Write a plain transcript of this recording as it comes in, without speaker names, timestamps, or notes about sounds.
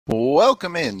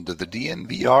Welcome into the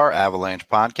DNVR Avalanche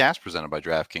podcast presented by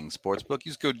DraftKings Sportsbook.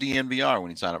 Use code DNVR when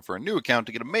you sign up for a new account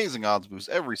to get amazing odds boosts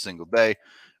every single day.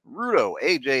 Rudo,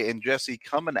 AJ, and Jesse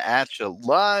coming at you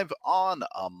live on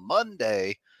a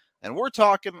Monday. And we're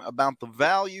talking about the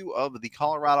value of the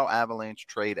Colorado Avalanche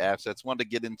trade assets. Wanted to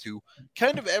get into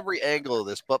kind of every angle of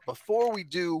this. But before we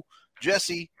do,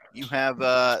 Jesse, you have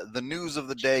the news of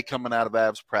the day coming out of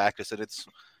Avs practice. And it's,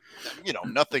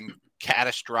 nothing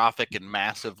catastrophic and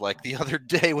massive like the other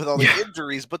day with all the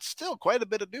injuries, but still quite a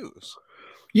bit of news.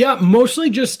 Yeah,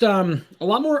 mostly just a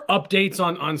lot more updates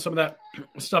on some of that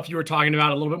stuff you were talking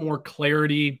about, a little bit more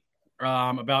clarity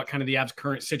about kind of the Avs'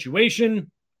 current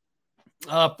situation.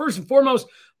 First and foremost,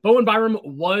 Bowen Byram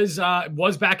was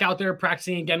back out there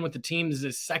practicing again with the team. This is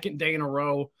his second day in a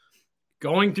row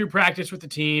going through practice with the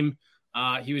team.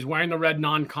 He was wearing the red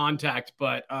non-contact,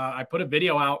 but I put a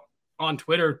video out on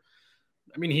Twitter.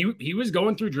 I mean, he was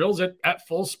going through drills at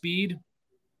full speed.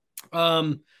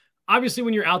 Obviously,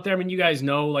 when you're out there, I mean, you guys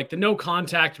know, like, the no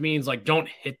contact means, like, don't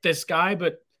hit this guy.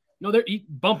 But, no, they're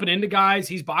bumping into guys.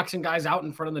 He's boxing guys out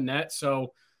in front of the net.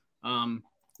 So,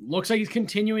 looks like he's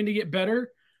continuing to get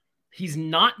better. He's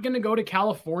not going to go to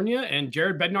California. And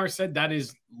Jared Bednar said that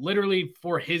is literally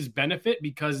for his benefit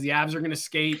because the Avs are going to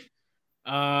skate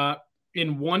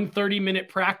in one 30-minute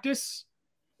practice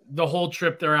the whole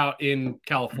trip they're out in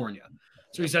California.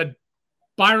 So he said,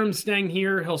 Byram's staying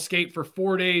here. He'll skate for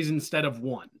 4 days instead of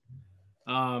one.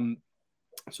 So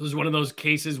this is one of those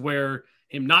cases where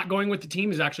him not going with the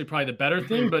team is actually probably the better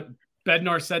thing. But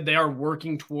Bednar said they are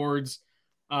working towards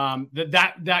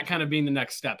that kind of being the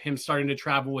next step. Him starting to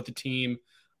travel with the team,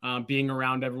 being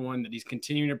around everyone, that he's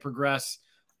continuing to progress.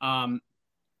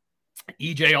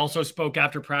 EJ also spoke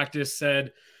after practice,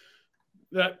 said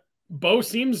that Bo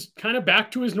seems kind of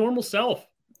back to his normal self.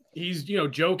 He's,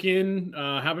 joking,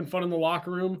 having fun in the locker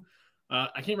room. I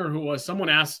can't remember who it was. Someone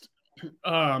asked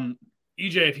EJ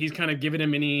if he's kind of given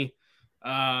him any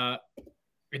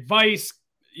advice,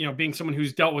 being someone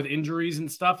who's dealt with injuries and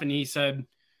stuff. And he said,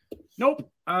 nope,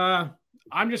 I'm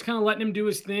just kind of letting him do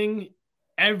his thing.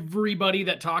 Everybody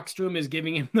that talks to him is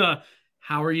giving him the,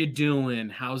 how are you doing?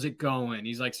 How's it going?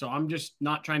 He's like, so I'm just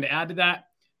not trying to add to that.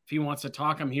 If he wants to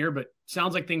talk, I'm here. But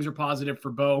sounds like things are positive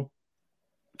for Bo.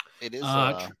 It is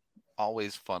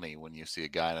always funny when you see a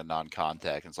guy in a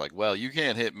non-contact. And it's like, well, you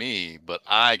can't hit me, but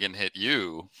I can hit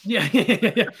you. Yeah.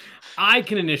 I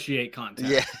can initiate contact.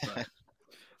 Yeah.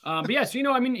 But yeah,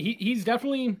 so, I mean, he's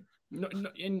definitely,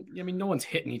 no one's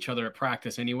hitting each other at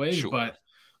practice anyways, sure.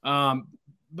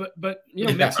 But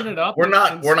mixing it up. We're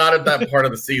not at that part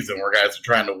of the season where guys are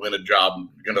trying to win a job and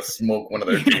going to smoke one of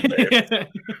their teammates.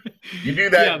 You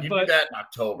do that. Do that in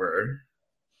October.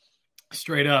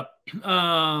 Straight up.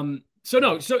 So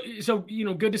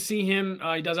good to see him.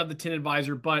 He does have the tin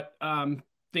advisor, but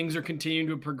things are continuing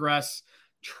to progress,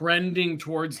 trending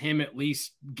towards him at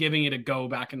least giving it a go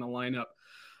back in the lineup.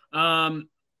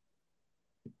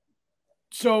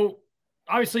 So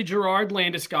obviously Gerard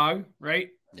Landeskog, right?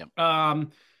 Yep.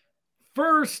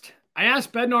 First, I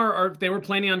asked Bednar if they were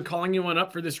planning on calling anyone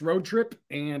up for this road trip,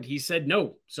 and he said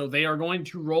no. So they are going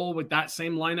to roll with that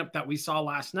same lineup that we saw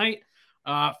last night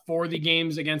for the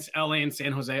games against LA and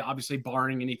San Jose, obviously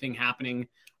barring anything happening,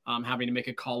 having to make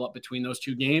a call up between those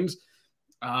two games.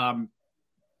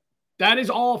 That is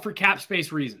all for cap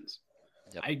space reasons.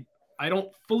 Yep. I don't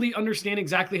fully understand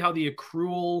exactly how the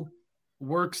accrual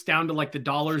works down to like the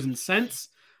dollars and cents.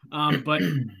 But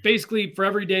basically for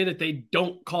every day that they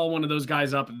don't call one of those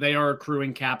guys up, they are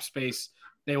accruing cap space.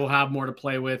 They will have more to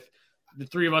play with. The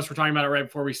three of us were talking about it right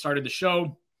before we started the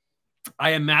show.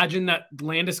 I imagine that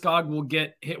Landeskog will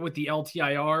get hit with the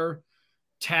LTIR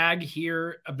tag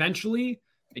here eventually.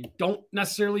 I don't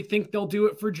necessarily think they'll do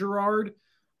it for Gerard.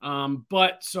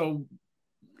 But so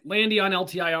Landy on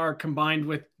LTIR combined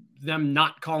with them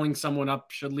not calling someone up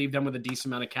should leave them with a decent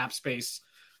amount of cap space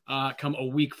come a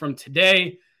week from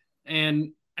today.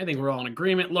 And I think we're all in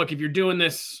agreement. Look, if you're doing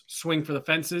this, swing for the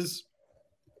fences,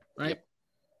 right? Yep.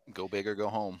 Go big or go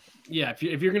home. Yeah, if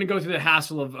you're going to go through the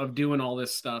hassle of doing all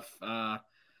this stuff, I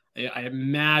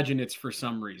imagine it's for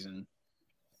some reason.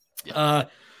 Yep.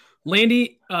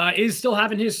 Landy is still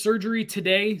having his surgery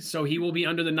today, so he will be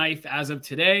under the knife as of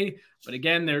today. But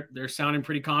again, they're sounding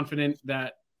pretty confident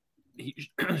that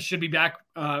he should be back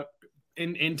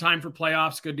in time for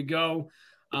playoffs, good to go.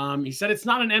 He said it's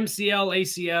not an MCL,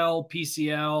 ACL,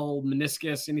 PCL,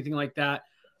 meniscus, anything like that.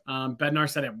 Bednar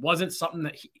said it wasn't something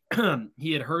that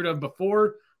he had heard of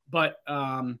before, but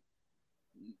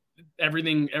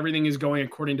everything is going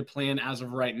according to plan as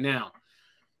of right now.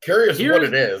 Curious what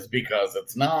it is, because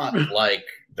it's not like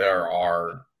there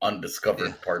are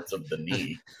undiscovered parts of the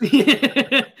knee.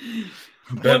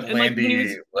 Well,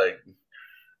 Landy,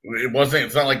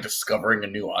 it's not like discovering a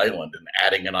new island and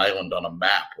adding an island on a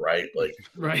map, right? Like,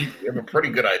 right. We have a pretty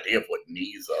good idea of what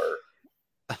knees are.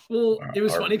 Well, it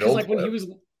was funny because like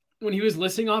when he was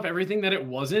listing off everything that it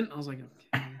wasn't, I was like,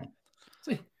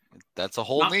 okay. That's a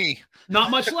whole knee.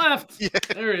 Not much left. Yeah.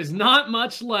 There is not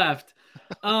much left.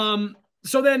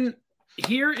 So then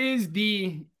here is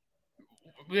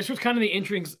this was kind of the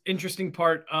interesting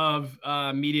part of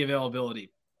media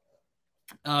availability.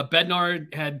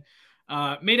 Bednar had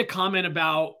made a comment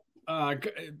about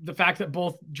the fact that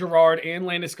both Girard and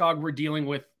Landeskog were dealing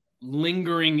with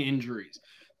lingering injuries,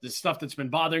 the stuff that's been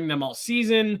bothering them all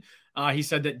season. He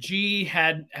said that G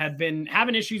had been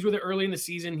having issues with it early in the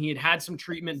season. He had some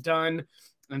treatment done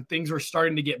and things were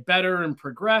starting to get better and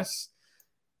progress.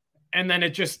 And then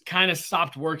it just kind of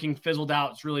stopped working, fizzled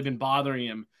out. It's really been bothering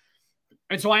him.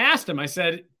 And so I asked him, I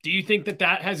said, do you think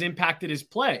that has impacted his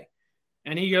play?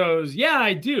 And he goes, yeah,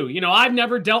 I do. I've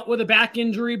never dealt with a back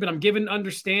injury, but I'm given to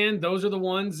understand those are the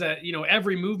ones that,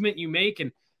 every movement you make.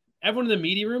 And everyone in the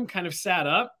media room kind of sat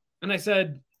up. And I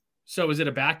said, so is it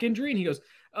a back injury? And he goes,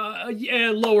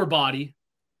 yeah, lower body.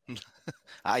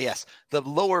 Yes. The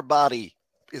lower body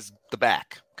is the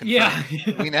back. Confirmed.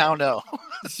 Yeah. We now know.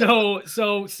 So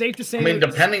safe to say. I mean,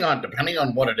 depending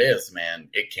on what it is, man,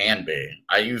 it can be.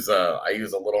 I use a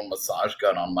little massage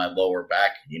gun on my lower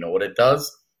back. You know what it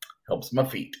does? Helps my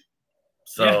feet.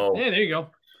 So yeah, there you go.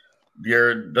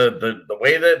 You're the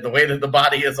way that the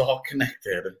body is all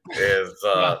connected is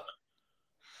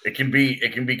it can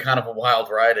be kind of a wild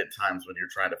ride at times when you're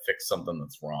trying to fix something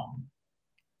that's wrong.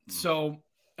 So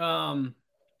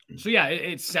yeah,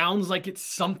 it sounds like it's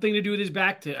something to do with his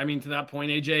back. To that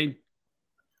point, AJ,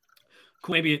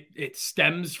 maybe it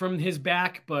stems from his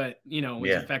back, but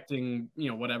it's affecting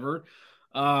whatever.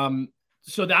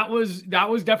 So that was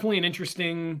definitely an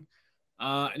interesting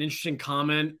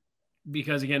comment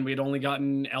because again we had only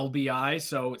gotten LBI,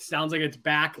 so it sounds like it's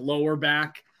lower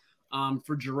back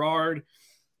for Girard.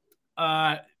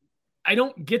 I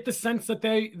don't get the sense that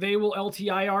they will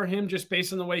LTIR him just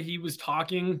based on the way he was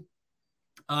talking.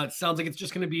 It sounds like it's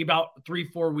just going to be about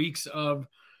 3-4 weeks of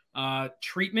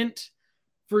treatment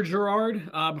for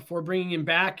Girard before bringing him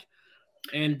back.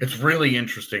 And it's really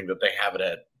interesting that they have it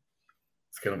at,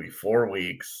 it's going to be 4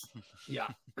 weeks. Yeah.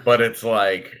 But it's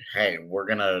like, hey, we're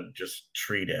going to just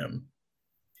treat him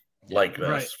like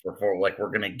this. Right. We're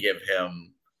going to give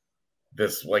him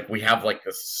this, we have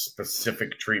this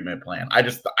specific treatment plan.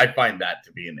 I find that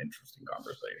to be an interesting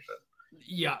conversation.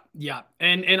 Yeah.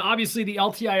 And obviously the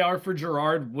LTIR for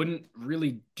Girard wouldn't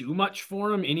really do much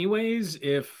for him anyways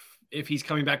if he's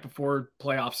coming back before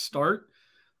playoffs start.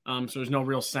 So there's no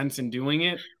real sense in doing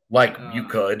it. You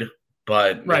could,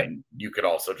 but right. You could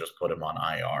also just put him on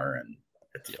IR and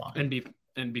it's fine.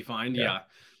 And be fine. Yeah.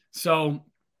 So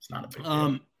it's not a big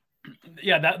deal.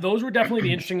 Yeah, those were definitely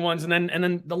the interesting ones. And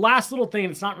then the last little thing,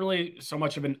 it's not really so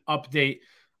much of an update,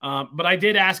 but I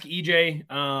did ask EJ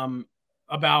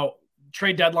about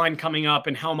trade deadline coming up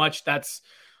and how much that's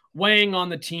weighing on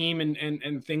the team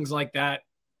and things like that.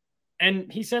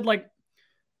 And he said,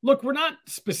 look, we're not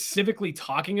specifically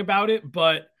talking about it,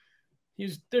 but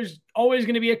there's always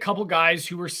going to be a couple guys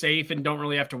who are safe and don't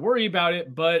really have to worry about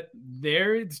it. But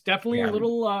it's definitely a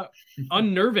little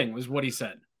unnerving, was what he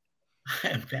said. I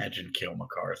imagine Cale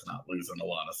Makar's not losing a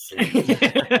lot of sleep.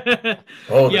 The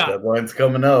deadline's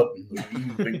coming up.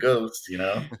 The ghost,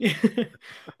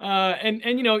 and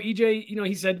EJ,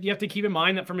 he said you have to keep in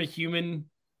mind that from the human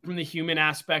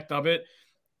aspect of it,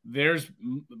 there's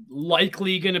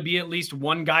likely going to be at least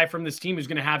one guy from this team who's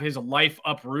going to have his life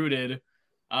uprooted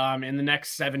in the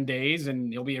next 7 days,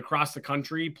 and he'll be across the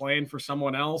country playing for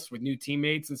someone else with new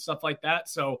teammates and stuff like that.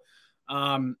 So,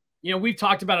 we've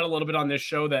talked about it a little bit on this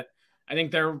show that I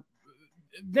think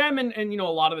them and a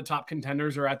lot of the top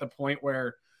contenders are at the point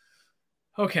where,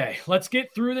 okay, let's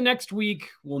get through the next week.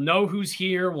 We'll know who's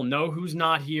here. We'll know who's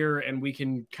not here, and we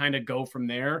can kind of go from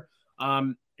there.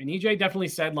 And EJ definitely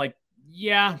said,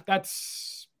 yeah,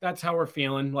 that's how we're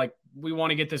feeling. We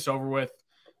want to get this over with.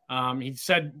 He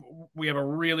said we have a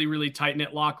really, really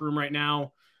tight-knit locker room right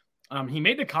now. He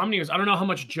made the comment, he goes, I don't know how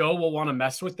much Joe will want to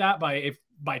mess with that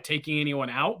by taking anyone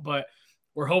out, but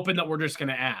we're hoping that we're just going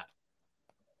to add.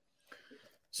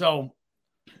 So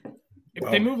if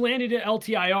they move Landy to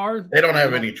LTIR, they don't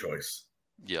have any choice.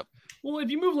 Yep. Well, if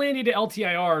you move Landy to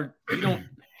LTIR, you don't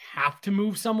have to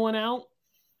move someone out.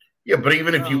 Yeah, but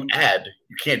even if you add,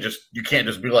 you can't just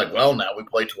be like, well, now we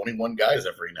play 21 guys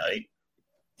every night.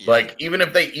 Yeah. Even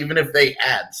if they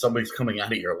add, somebody's coming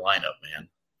out of your lineup,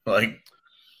 man.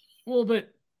 Well, but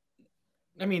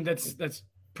I mean that's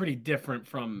pretty different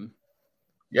from.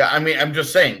 Yeah, I mean, I'm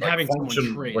just saying, having someone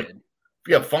traded.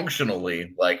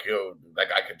 Functionally, like that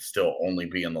guy could still only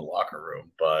be in the locker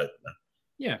room, but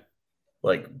yeah,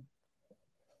 like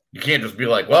you can't just be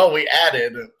like, well, we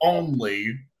added only,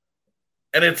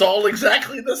 and it's all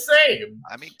exactly the same.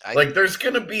 I mean, there's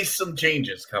going to be some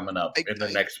changes coming up in the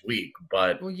next week,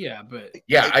 but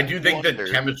I do think that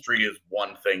chemistry is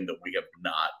one thing that we have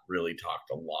not really talked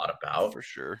a lot about for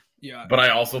sure. Yeah, but I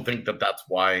also think that that's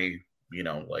why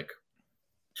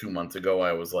 2 months ago,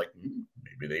 I was like,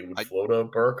 maybe they would float a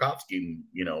Burakovsky,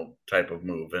 type of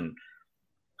move. And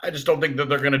I just don't think that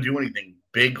they're going to do anything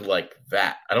big like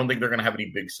that. I don't think they're going to have any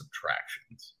big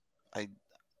subtractions.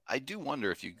 I do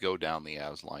wonder if you go down the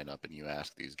Avs lineup and you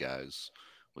ask these guys,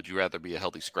 would you rather be a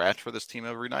healthy scratch for this team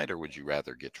every night, or would you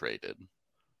rather get traded?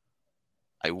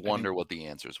 I wonder what the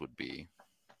answers would be.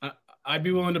 I'd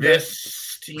be willing to bet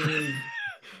this team...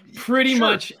 Pretty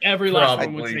much every last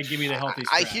one would say, "Give me the healthy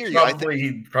scratch." I hear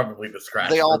you. Probably the scratch.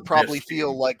 They all probably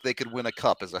feel like they could win a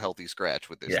cup as a healthy scratch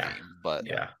with this team, but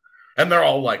and they're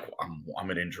all like, "I'm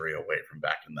an injury away from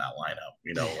back in that lineup."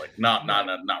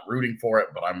 Not rooting for it,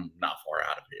 but I'm not far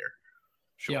out of here.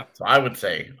 Sure. Yeah. So I would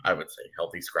say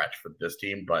healthy scratch for this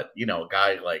team, but a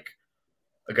guy like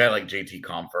JT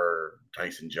Compher,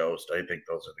 Tyson Jost, I think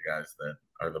those are the guys that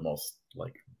are the most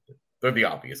they're the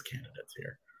obvious candidates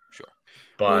here. Sure.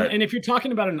 But and if you're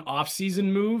talking about an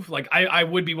off-season move, I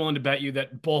would be willing to bet you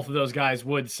that both of those guys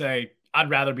would say, I'd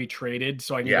rather be traded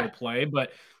so I can go play.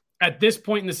 But at this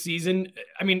point in the season,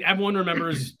 I mean, everyone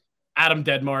remembers Adam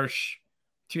Deadmarsh,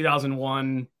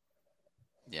 2001,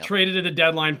 traded at the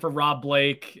deadline for Rob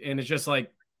Blake. And it's just like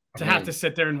have to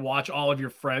sit there and watch all of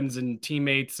your friends and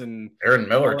teammates and Aaron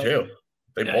Miller too.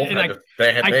 They both had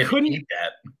to keep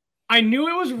that. I knew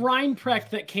it was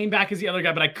Reinprecht that came back as the other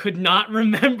guy, but I could not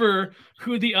remember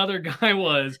who the other guy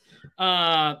was.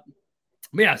 Miller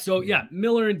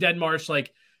and Deadmarsh,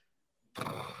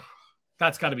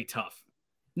 that's got to be tough.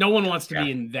 No one wants to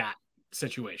be in that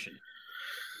situation.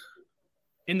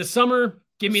 In the summer,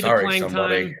 give me the playing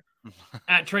time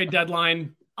at trade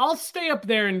deadline. I'll stay up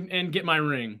there and get my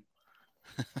ring.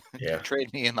 Yeah,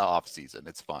 trade me in the off season.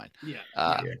 It's fine.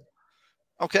 Yeah.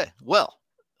 Okay, well.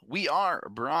 We are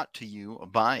brought to you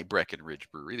by Breckenridge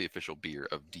Brewery, the official beer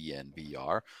of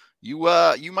DNVR.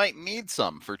 You might need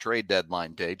some for trade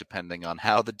deadline day, depending on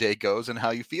how the day goes and how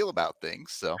you feel about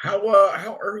things. So how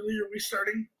early are we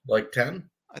starting? 10?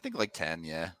 I think 10.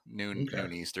 Yeah, noon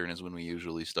Eastern is when we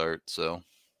usually start. So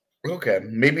okay,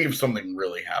 maybe if something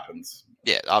really happens.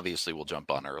 Yeah, obviously we'll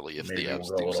jump on early if the Avs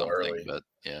do something. Early. But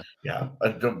yeah,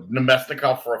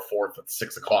 Nemestikov for a fourth at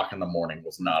 6:00 in the morning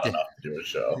was not enough to do a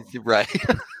show. Right.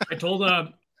 I told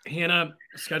Hannah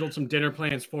scheduled some dinner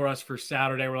plans for us for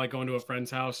Saturday. We're going to a friend's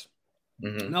house,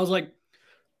 and I was like,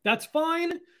 "That's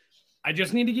fine. I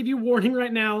just need to give you warning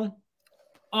right now.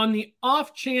 On the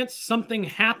off chance something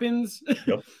happens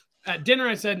at dinner,"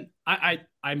 I said,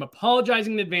 I'm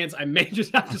apologizing in advance. I may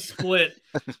just have to split."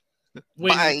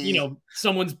 When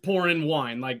someone's pouring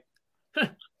wine,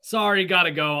 sorry,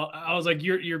 gotta go. I was like,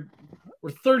 we're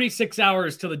 36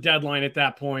 hours to the deadline at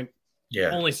that point.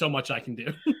 Yeah, only so much I can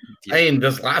do. I mean,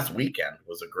 this last weekend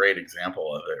was a great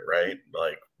example of it, right?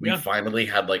 We finally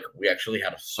had we actually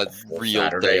had a real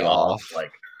Saturday off, a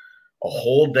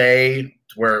whole day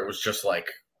where it was just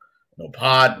no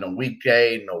pod, no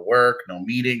weekday, no work, no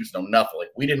meetings, no nothing.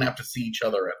 We didn't have to see each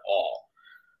other at all.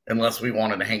 Unless we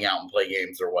wanted to hang out and play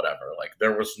games or whatever.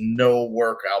 There was no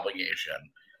work obligation.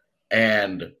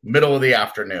 And middle of the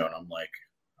afternoon,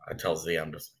 I tell Z,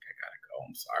 I'm just I gotta go.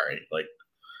 I'm sorry.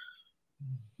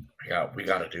 We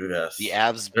gotta do this. The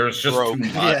Avs There was just broke.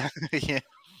 Too much. Yeah.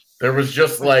 There was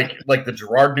just the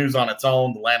Gerard news on its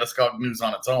own, the Landeskog news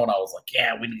on its own. I was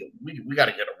we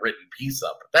gotta get a written piece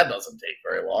up, but that doesn't take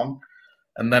very long.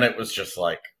 And then it was just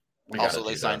also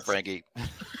they signed Frankie.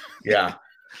 Yeah.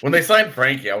 When they signed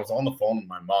Frankie, I was on the phone with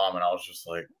my mom, and I was just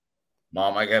like,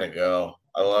 "Mom, I gotta go.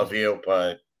 I love you,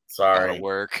 but sorry." Gotta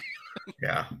work.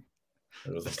 Yeah,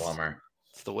 it was a bummer.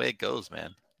 It's the way it goes,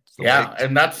 man.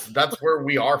 And that's where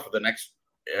we are for the next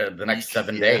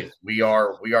 7 days. We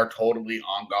are totally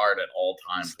on guard at all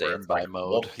times. Standby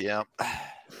mode. Yeah.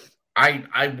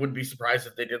 I would be surprised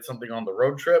if they did something on the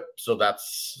road trip. So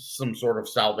that's some sort of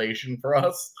salvation for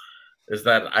us. Is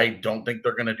that I don't think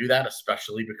they're going to do that,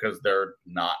 especially because they're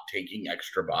not taking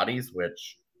extra bodies,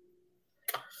 which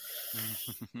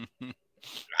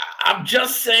I'm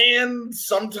just saying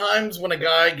sometimes when a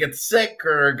guy gets sick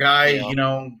or a guy,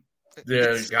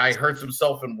 the guy hurts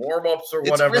himself in warm-ups or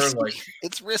whatever,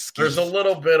 it's risky. There's a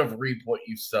little bit of reap what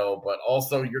you sow, but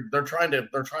also they're trying to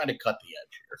cut the edge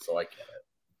here, so I get it.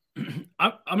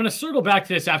 I'm going to circle back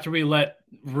to this after we let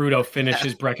Rudo finish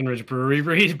his Breckenridge Brewery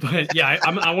read. But yeah,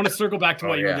 I want to circle back to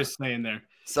what you were just saying there.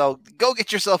 So go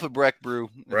get yourself a Breck Brew.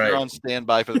 If Right. you're on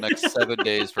standby for the next 7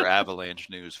 days for Avalanche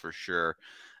news for sure.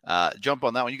 Jump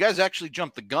on that one. You guys actually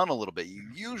jumped the gun a little bit. You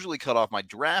usually cut off my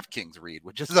DraftKings read,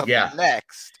 which is up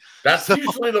next. That's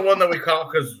usually the one that we call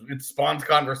because it spawns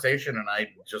conversation, and I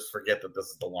just forget that this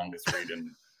is the longest read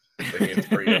in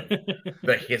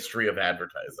the history of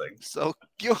advertising. So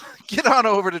get on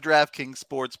over to DraftKings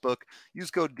Sportsbook.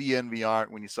 Use code DNVR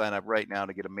when you sign up right now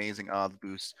to get amazing odds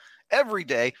boosts every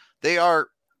day. They are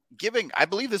giving, I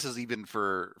believe this is even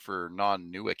for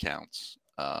non-new accounts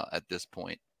at this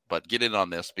point, but get in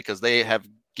on this because they have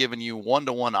given you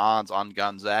 1-to-1 odds on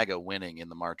Gonzaga winning in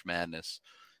the March Madness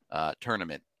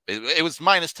tournament. It was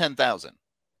minus 10,000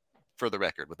 for the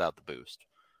record without the boost.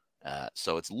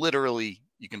 So it's literally,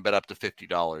 you can bet up to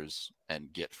 $50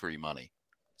 and get free money.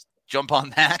 Jump on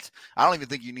that. I don't even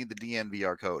think you need the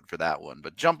DNVR code for that one,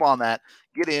 but jump on that.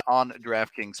 Get in on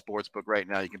DraftKings Sportsbook right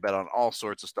now. You can bet on all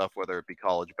sorts of stuff, whether it be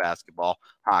college basketball,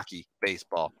 hockey,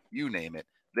 baseball, you name it.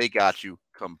 They got you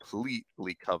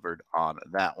completely covered on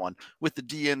that one. With the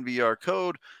DNVR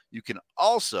code, you can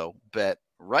also bet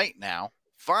right now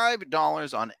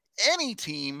 $5 on any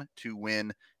team to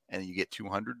win, and you get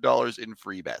 $200 in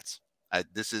free bets.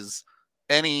 This is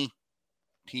any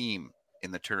team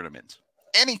in the tournament.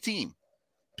 Any team.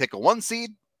 Pick a 1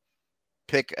 seed.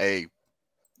 Pick a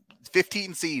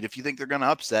 15 seed if you think they're going to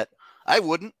upset. I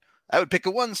wouldn't. I would pick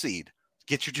a 1 seed.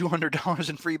 Get your $200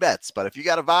 in free bets. But if you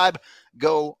got a vibe,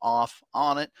 go off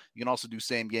on it. You can also do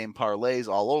same game parlays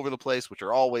all over the place, which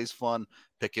are always fun.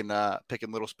 Picking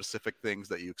little specific things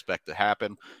that you expect to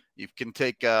happen. You can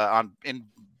take in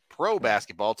pro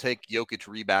basketball, take Jokic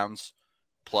rebounds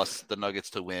plus the Nuggets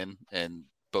to win, and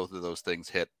both of those things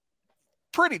hit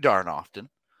pretty darn often.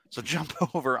 So jump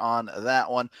over on that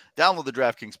one. Download the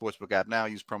DraftKings Sportsbook app now.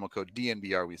 Use promo code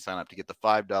DNVR when you sign up to get the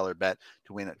 $5 bet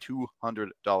to win a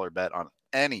 $200 bet on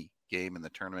any game in the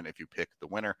tournament if you pick the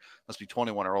winner. Must be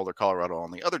 21 or older, Colorado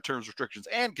only. Other terms, restrictions,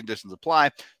 and conditions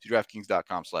apply. See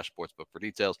DraftKings.com/sportsbook for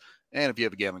details. And if you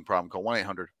have a gambling problem, call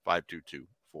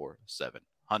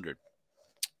 1-800-522-4700.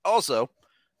 Also,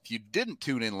 if you didn't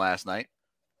tune in last night,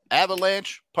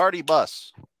 Avalanche Party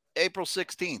Bus, April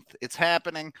 16th. It's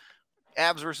happening.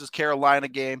 Avs versus Carolina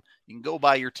game. You can go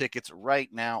buy your tickets right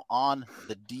now on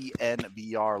the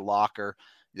DNVR locker.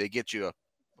 They get you a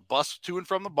bus to and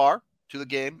from the bar to the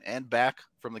game and back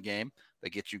from the game. They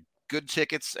get you good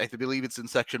tickets. I believe it's in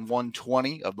section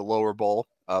 120 of the lower bowl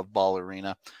of Ball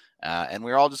Arena. And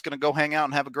we're all just going to go hang out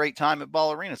and have a great time at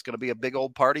Ball Arena. It's going to be a big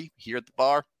old party here at the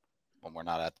bar. Well, we're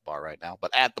not at the bar right now,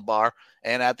 but at the bar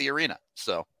and at the arena.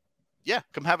 So, yeah,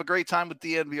 come have a great time with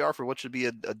DNVR for what should be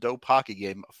a dope hockey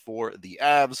game for the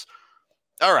Avs.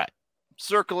 All right,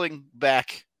 circling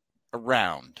back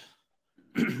around.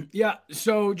 Yeah,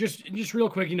 so just real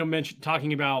quick,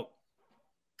 talking about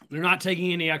they're not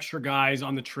taking any extra guys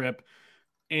on the trip,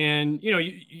 and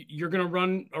you're going to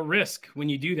run a risk when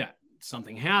you do that.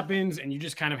 Something happens, and you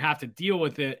just kind of have to deal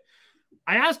with it.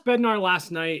 I asked Bednar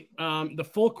last night. The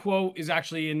full quote is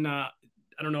actually in. I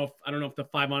don't know if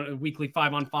the weekly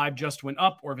 5-on-5 just went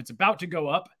up or if it's about to go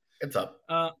up. It's up.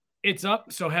 It's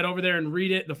up. So head over there and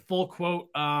read it. The full quote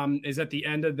is at the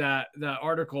end of that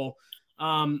article.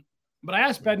 But I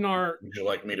asked Bednar. Would you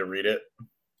like me to read it?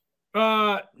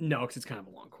 No, because it's kind of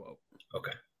a long quote.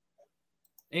 Okay.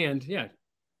 And yeah,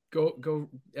 go.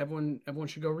 Everyone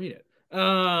should go read it.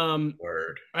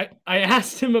 Word. I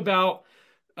asked him about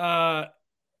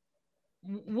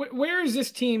where is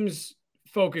this team's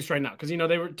focus right now? Because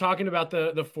they were talking about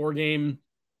the 4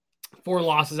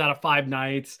 losses out of 5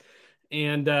 nights,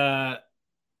 and I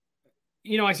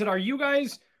said, are you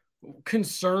guys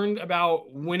concerned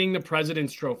about winning the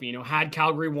President's Trophy? Had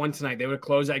Calgary won tonight, they would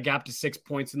close that gap to 6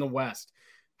 points in the West.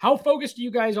 How focused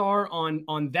you guys are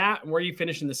on that, where you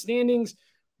finish in the standings,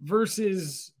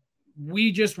 versus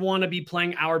we just want to be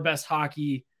playing our best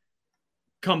hockey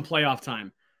come playoff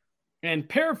time? And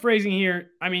paraphrasing here,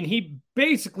 he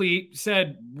basically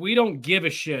said, we don't give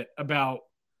a shit about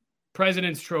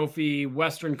President's Trophy,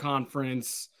 Western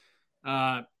Conference,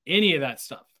 any of that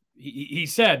stuff. He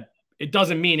said it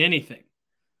doesn't mean anything.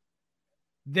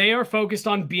 They are focused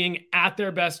on being at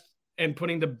their best and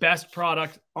putting the best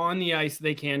product on the ice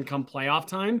they can come playoff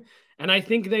time. And I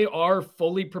think they are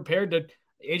fully prepared to,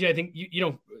 AJ, I think,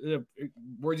 the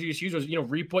words you just used was,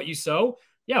 reap what you sow.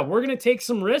 Yeah, we're going to take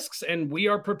some risks, and we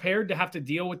are prepared to have to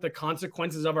deal with the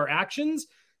consequences of our actions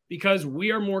because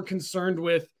we are more concerned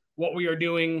with what we are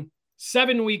doing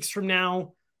 7 weeks from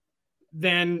now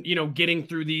than, getting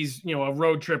through these, a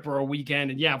road trip or a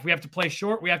weekend. And yeah, if we have to play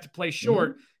short, we have to play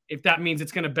short if that means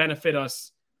it's going to benefit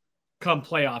us come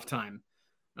playoff time.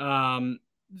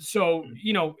 So,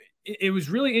 it was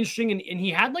really interesting. And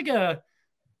he had like a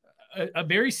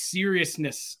very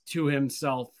seriousness to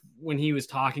himself when he was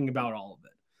talking about all of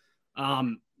it.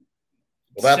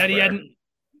 Well, said he hadn't,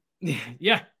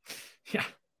 yeah.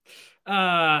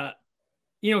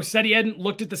 Said he hadn't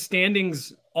looked at the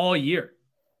standings all year.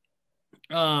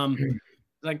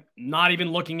 Like not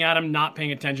even looking at him, not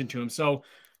paying attention to him. So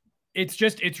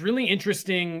it's really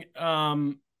interesting.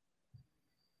 There's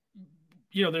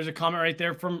a comment right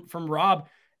there from Rob.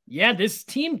 Yeah, this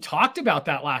team talked about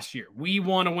that last year. We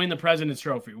want to win the President's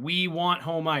Trophy. We want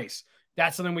home ice.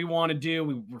 That's something we want to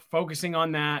do. We're focusing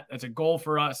on that. That's a goal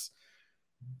for us.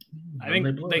 I think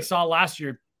they saw last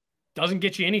year doesn't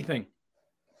get you anything.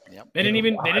 Yep. They didn't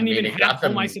even have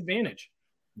home ice advantage.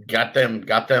 Got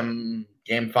them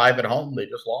game 5 at home. They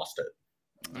just lost it.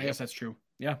 I guess that's true.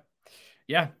 Yeah.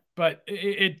 But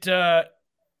it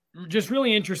just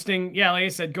really interesting. Yeah, like I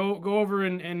said, go over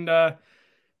and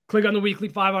click on the weekly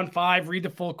 5-on-5, read the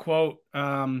full quote.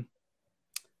 I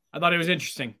thought it was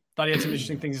interesting. Thought he had some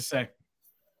interesting things to say.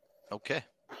 Okay.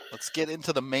 Let's get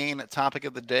into the main topic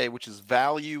of the day, which is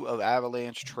value of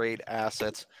Avalanche trade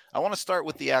assets. I want to start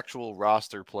with the actual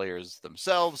roster players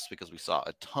themselves because we saw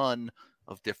a ton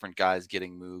of different guys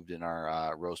getting moved in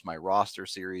our Roast My Roster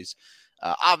series.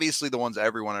 Obviously, the ones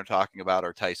everyone are talking about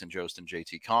are Tyson Jost and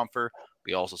JT Compher.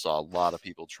 We also saw a lot of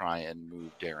people try and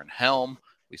move Darren Helm.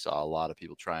 We saw a lot of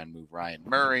people try and move Ryan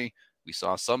Murray. We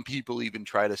saw some people even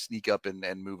try to sneak up and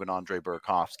move an Andre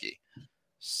Burakovsky.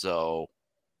 So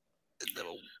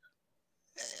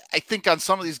I think on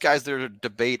some of these guys, there's a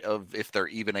debate of if they're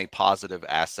even a positive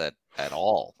asset at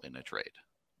all in a trade.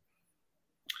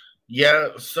 Yeah,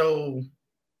 so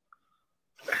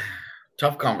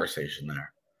tough conversation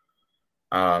there.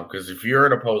 Because if you're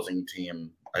an opposing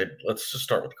team, let's just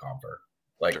start with Compher.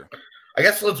 Sure. I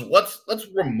guess let's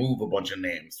remove a bunch of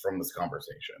names from this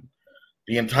conversation.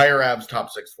 The entire Avs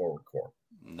top 6 forward core.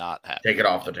 Not happening. Take it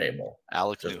off the table.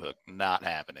 Alex Newhook, not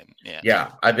happening.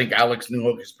 Yeah, I think Alex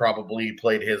Newhook has probably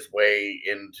played his way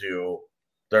into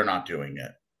they're not doing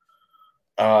it.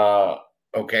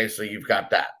 Okay, so you've got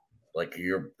that. Like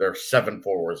there are 7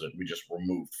 forwards that we just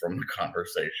removed from the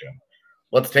conversation.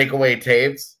 Let's take away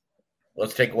Taves.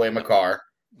 Let's take away Makar.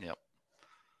 Yep.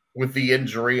 With the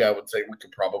injury, I would say we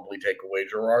could probably take away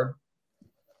Gerard.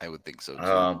 I would think so too.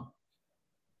 I'm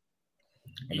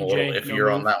a little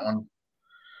iffier on that one.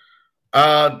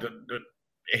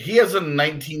 He has a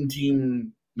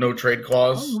 19-team no trade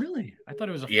clause. Oh, really? I thought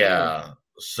it was a 4.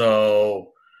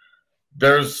 So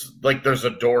there's a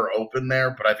door open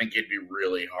there, but I think it'd be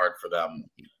really hard for them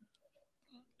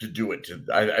to do it.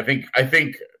 I think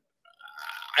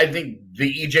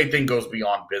the EJ thing goes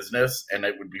beyond business, and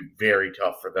it would be very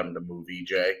tough for them to move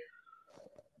EJ.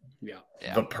 Yeah.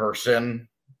 The person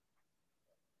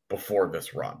before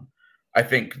this run. I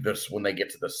think when they get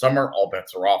to the summer, all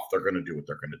bets are off. They're going to do what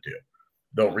they're going to do.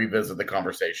 They'll revisit the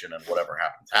conversation, and whatever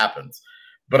happens.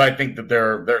 But I think that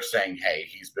they're saying, hey,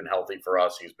 he's been healthy for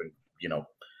us. He's been,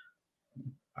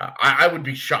 I would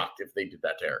be shocked if they did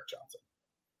that to Erik Johnson.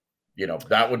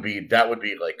 That would be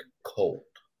like cold.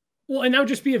 Well, and that would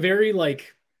just be a very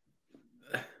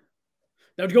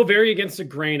that would go very against the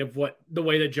grain of the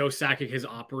way that Joe Sakic has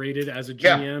operated as a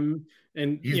GM. Yeah.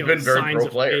 And he's been very pro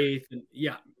player. Faith and,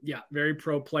 very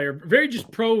pro player, very just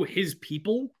pro his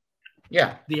people.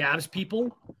 Yeah, the Avs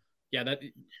people. Yeah, that.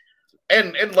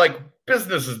 And like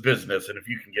business is business, and if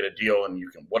you can get a deal and you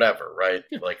can whatever, right?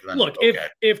 Like, then, look, okay.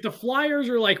 if the Flyers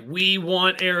are like, we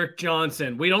want Erik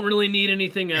Johnson, we don't really need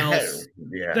anything else.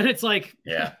 Then it's like,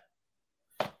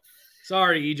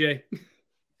 sorry, EJ.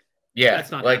 Yeah,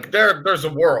 that's not like there's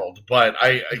a world, but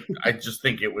I just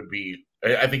think it would be.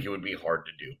 I think it would be hard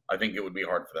to do. I think it would be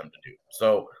hard for them to do.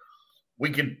 So we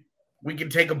can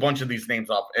take a bunch of these names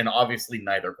off, and obviously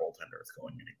neither goaltender is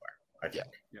going anywhere. I think.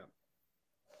 Yeah.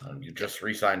 You just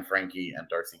re-signed Frankie, and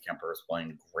Darcy Kemper is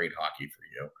playing great hockey for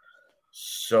you.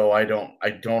 So I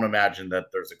don't imagine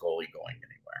that there's a goalie going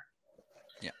anywhere.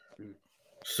 Yeah.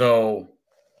 So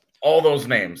all those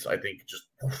names, I think, just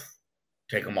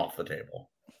take them off the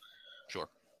table. Sure.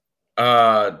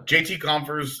 JT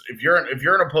Compher's, if you're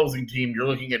an opposing team, you're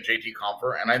looking at JT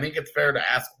Compher, and I think it's fair to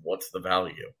ask what's the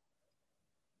value.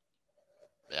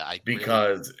 Yeah,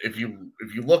 because if you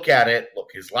look at it,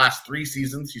 his last 3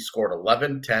 seasons, he scored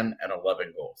 11, 10, and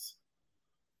 11 goals.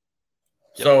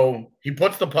 Yep. So he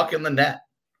puts the puck in the net.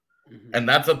 Mm-hmm. And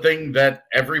that's a thing that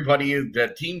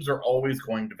teams are always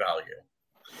going to value.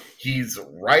 He's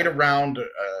right around.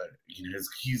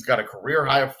 He's got a career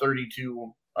high of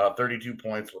 32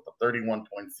 points with a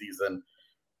 31-point season,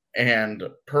 and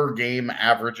per game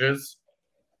averages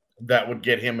that would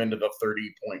get him into the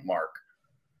 30-point mark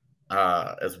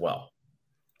as well.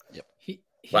 Yep.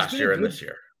 Last year and this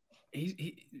year. He's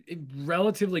a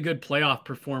relatively good playoff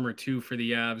performer too for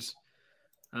the Avs.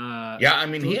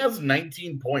 He has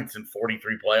 19 points in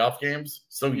 43 playoff games.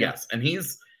 So yes, and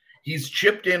he's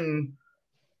chipped in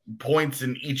points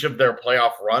in each of their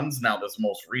playoff runs. Now, this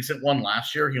most recent one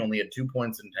last year, he only had 2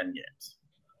 points in 10 games.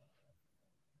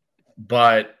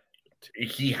 But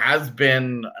he has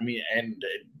been, and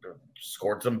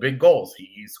scored some big goals.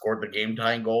 He scored the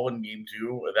game-tying goal in Game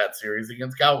 2 of that series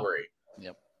against Calgary.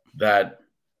 Yep. That,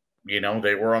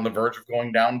 they were on the verge of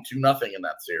going down 2-0 in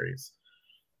that series.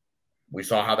 We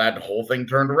saw how that whole thing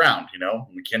turned around.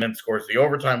 McKinnon scores the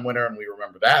overtime winner, and we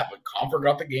remember that. But Compher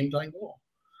got the game-tying goal.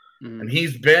 And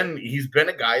he's been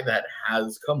a guy that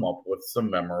has come up with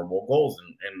some memorable goals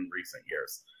in recent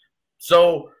years.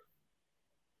 So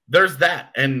there's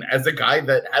that. And as a guy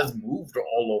that has moved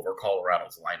all over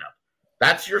Colorado's lineup,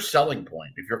 that's your selling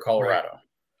point if you're Colorado.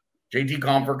 Right. JT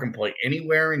Compher can play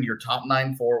anywhere in your top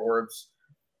 9 forwards.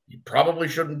 You probably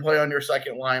shouldn't play on your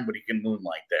second line, but he can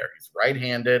moonlight there. He's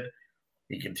right-handed.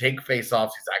 He can take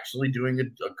faceoffs. He's actually doing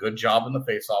a good job in the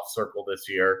faceoff circle this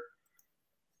year.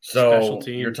 So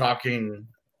you're talking,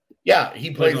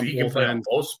 he plays on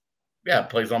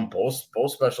both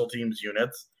special teams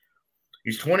units.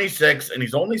 He's 26, and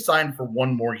he's only signed for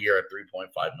 1 more year at $3.5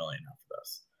 million after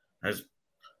this.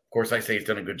 Of course, I say he's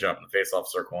done a good job in the faceoff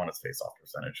circle, and his faceoff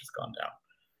percentage has gone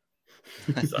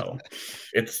down. So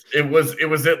it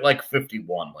was at like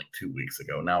 51 like 2 weeks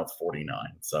ago. Now it's 49.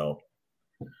 So,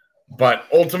 but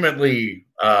ultimately,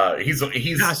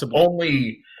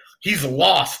 he's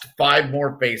lost 5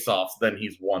 more faceoffs than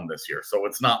he's won this year. So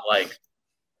it's not like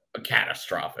a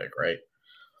catastrophic, right?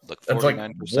 Look, 49%. That's like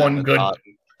one good.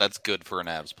 That's good for an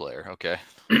Avs player. Okay.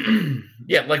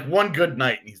 Like one good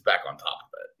night and he's back on top of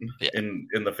it in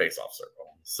the faceoff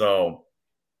circle. So,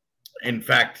 in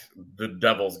fact, the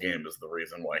Devils game is the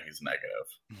reason why he's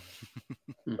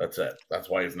negative. That's it. That's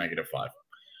why he's -5.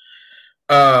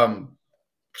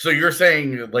 So you're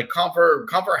saying like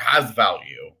Compher has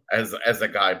value as a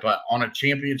guy, but on a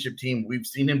championship team, we've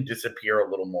seen him disappear a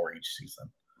little more each season.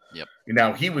 Yep.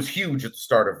 Now he was huge at the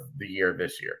start of the year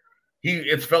this year.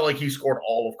 It's felt like he scored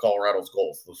all of Colorado's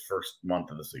goals this first month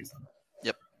of the season.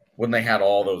 Yep. When they had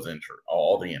all the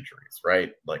injuries,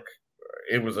 right? Like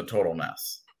it was a total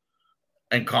mess.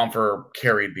 And Compher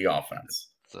carried the offense.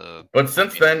 But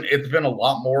since then, it's been a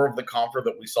lot more of the Compher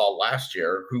that we saw last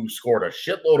year, who scored a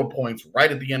shitload of points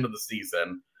right at the end of the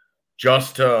season,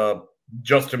 just to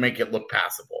make it look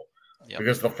passable. Yep.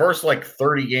 Because the first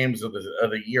 30 games of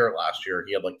the year last year,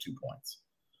 he had 2 points.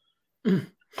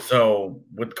 So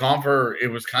with Compher, it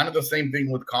was kind of the same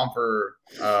thing with Compher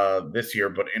this year,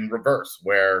 but in reverse,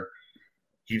 where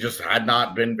he just had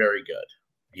not been very good.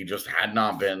 He just had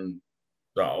not been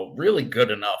really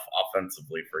good enough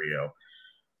offensively for you.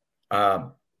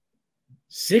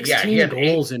 16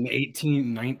 goals in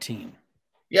 18-19.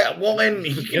 Yeah, well, and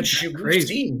he can shoot.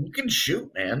 Crazy. He can shoot,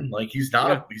 man. He's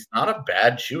not a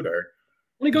bad shooter.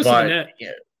 When he goes to the net.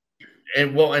 Yeah.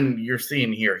 And you're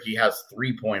seeing here, he has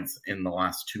 3 points in the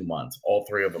last 2 months. All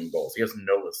 3 of them goals. He has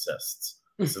no assists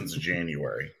since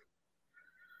January.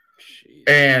 Jeez.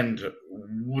 And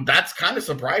that's kind of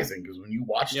surprising because when you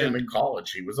watched him in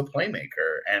college, he was a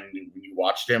playmaker. And when you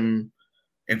watched him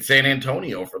in San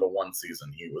Antonio for the one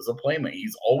season, he was a playmaker.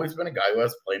 He's always been a guy who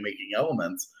has playmaking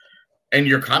elements. And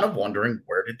you're kind of wondering,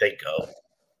 where did they go?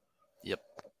 Yep.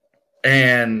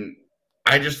 And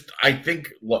I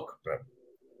think, look,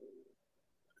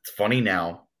 it's funny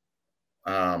now,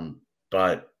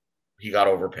 but he got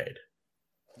overpaid.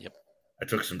 Yep. I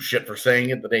took some shit for saying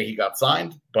it the day he got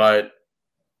signed, but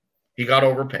he got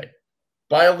overpaid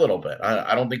by a little bit.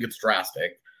 I don't think it's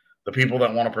drastic. The people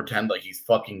that want to pretend like he's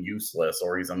fucking useless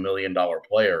or he's $1 million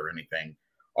player or anything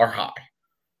are high.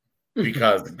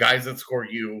 Because guys that score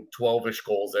you 12-ish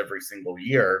goals every single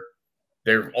year,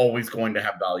 they're always going to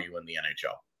have value in the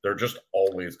NHL. They're just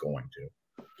always going to.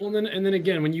 Well, and then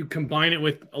again, when you combine it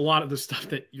with a lot of the stuff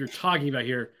that you're talking about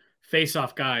here,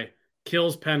 face-off guy,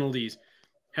 kills penalties,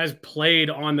 has played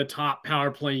on the top power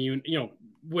play unit,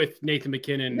 with Nathan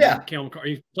McKinnon, Cale McCarr,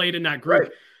 he's played in that group.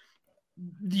 Right.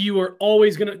 You are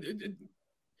always going to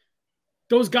 –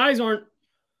 those guys aren't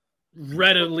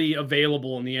readily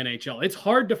available in the NHL. It's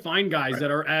hard to find guys that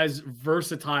are as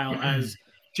versatile as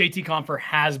JT Compher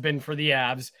has been for the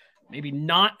Avs. Maybe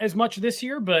not as much this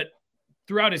year, but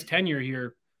throughout his tenure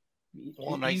here,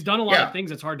 he's done a lot of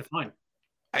things that's hard to find.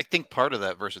 I think part of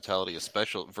that versatility,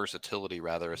 especially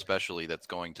that's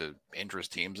going to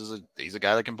interest teams, is he's a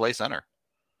guy that can play center.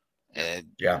 And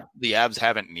the Avs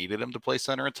haven't needed him to play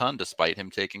center a ton, despite him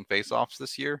taking faceoffs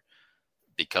this year,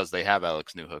 because they have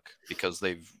Alex Newhook, because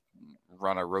they've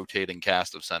run a rotating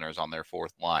cast of centers on their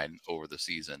fourth line over the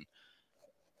season.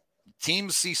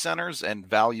 Teams see centers and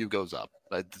value goes up.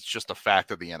 It's just a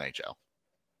fact of the NHL.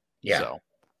 Yeah. So.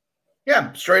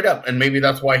 Yeah, straight up. And maybe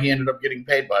that's why he ended up getting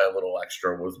paid by a little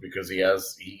extra, was because he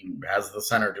has the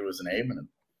center to his name and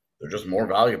they're just more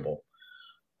valuable.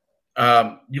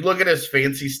 You look at his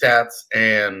fancy stats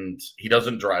and he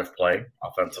doesn't drive play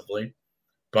offensively,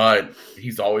 but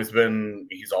he's always been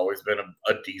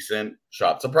a decent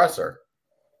shot suppressor.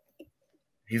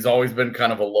 He's always been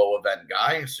kind of a low event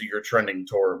guy, so you're trending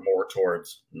more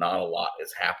towards not a lot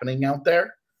is happening out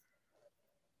there.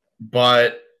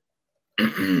 But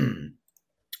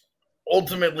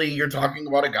ultimately, you're talking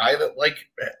about a guy that, like,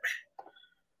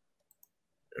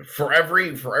 for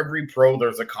every pro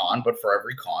there's a con, but for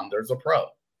every con there's a pro.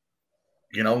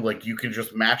 You know, like, you can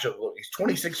just match it. He's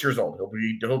 26 years old.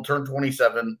 He'll turn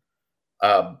 27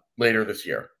 later this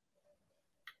year.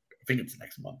 I think it's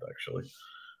next month, actually.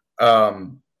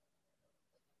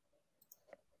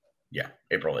 Yeah,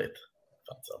 April 8th. I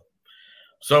thought so.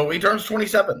 So he turns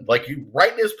 27, like,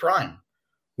 right in his prime.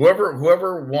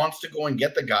 Whoever wants to go and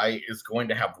get the guy is going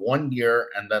to have 1 year,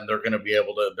 and then they're going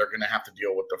to have to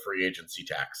deal with the free agency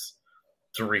tax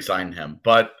to re-sign him.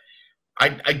 But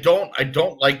I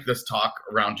don't like this talk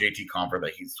around JT Compher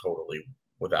that he's totally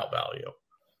without value.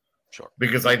 Sure.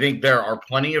 Because I think there are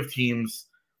plenty of teams.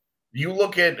 You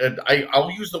look at, I'll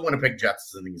use the Winnipeg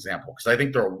Jets as an example, because I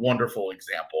think they're a wonderful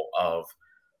example of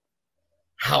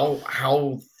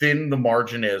how thin the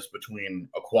margin is between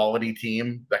a quality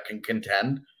team that can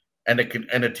contend and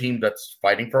a team that's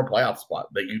fighting for a playoff spot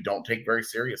that you don't take very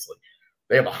seriously.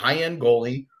 They have a high-end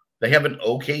goalie. They have an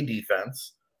okay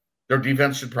defense. Their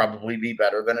defense should probably be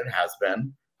better than it has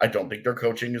been. I don't think their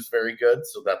coaching is very good,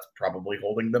 so that's probably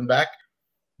holding them back.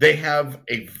 They have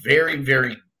a very,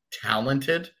 very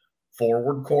talented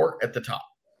forward core at the top.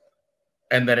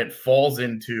 And then it falls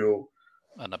into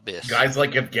an abyss. Guys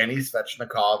like Evgeny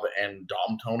Svechnikov and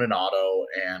Dom Toninato,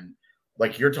 and,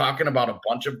 like, you're talking about a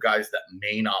bunch of guys that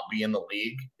may not be in the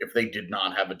league if they did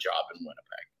not have a job in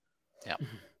Winnipeg. Yeah.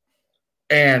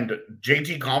 And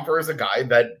JT Compher is a guy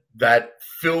that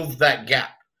fills that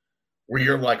gap where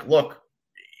you're like, look,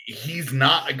 he's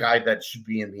not a guy that should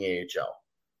be in the AHL.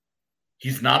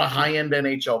 He's not a high-end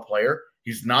NHL player.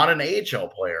 He's not an AHL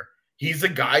player. He's a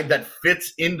guy that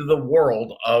fits into the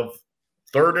world of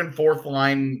third and fourth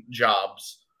line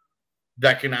jobs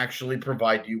that can actually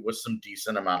provide you with some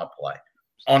decent amount of play.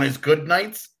 On his good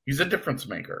nights, he's a difference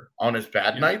maker. On his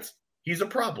bad nights, he's a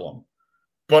problem.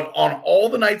 But on all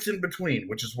the nights in between,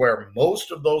 which is where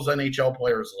most of those NHL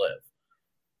players live,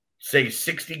 say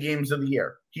 60 games of the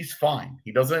year, he's fine.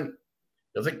 He doesn't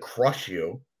crush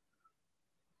you,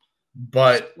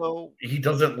 but he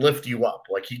doesn't lift you up.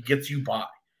 Like, he gets you by.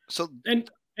 So and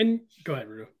go ahead,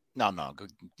 Rudo. No,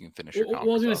 you can finish your conference.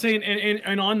 Well, I was going to say,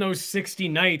 and on those 60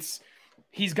 nights,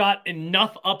 he's got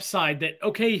enough upside that,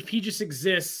 okay, if he just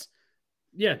exists,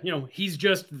 he's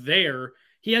just there.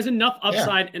 He has enough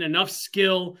upside and enough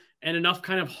skill and enough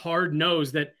kind of hard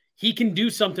nose that he can do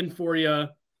something for you.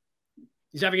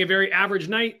 He's having a very average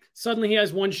night. Suddenly he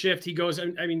has one shift. He goes,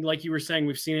 I mean, like you were saying,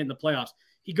 we've seen it in the playoffs.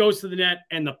 He goes to the net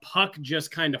and the puck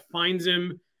just kind of finds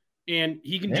him, and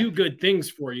he can do good things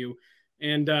for you.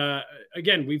 And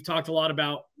again, we've talked a lot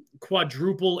about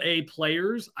quadruple A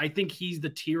players. I think he's the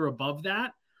tier above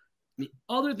that. The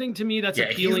other thing to me that's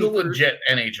appealing, he's a legit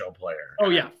NHL player. Oh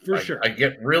yeah, for sure. I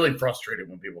get really frustrated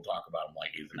when people talk about him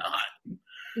like he's not.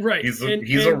 Right.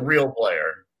 He's a real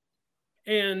player.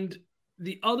 And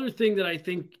the other thing that I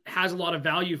think has a lot of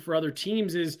value for other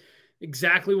teams is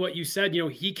exactly what you said.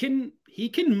 He can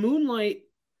moonlight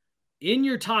in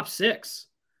your top six.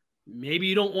 Maybe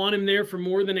you don't want him there for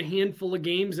more than a handful of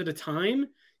games at a time.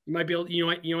 You might be able,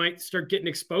 you might start getting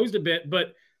exposed a bit,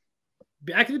 but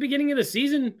back at the beginning of the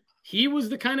season, he was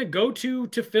the kind of go-to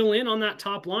to fill in on that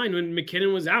top line when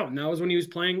McKinnon was out. And that was when he was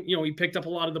playing, he picked up a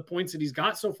lot of the points that he's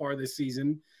got so far this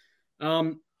season.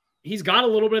 He's got a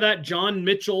little bit of that John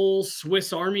Mitchell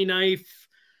Swiss Army knife.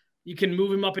 You can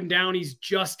move him up and down. He's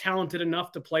just talented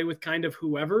enough to play with kind of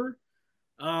whoever.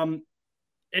 And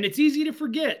it's easy to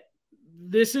forget.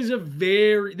 This is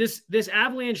this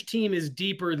Avalanche team is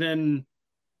deeper than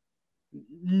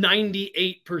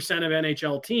 98% of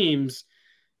NHL teams.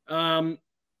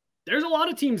 There's a lot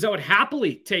of teams that would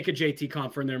happily take a JT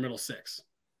Compher in their middle six.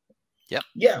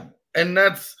 Yeah. And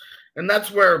that's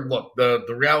where, look, the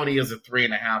reality is at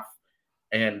 3.5,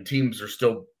 and teams are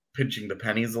still pinching the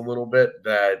pennies a little bit,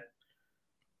 that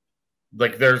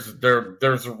like there's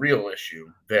a real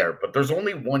issue there, but there's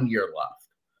only 1 year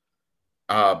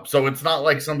left. So it's not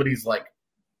like somebody's like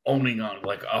owning on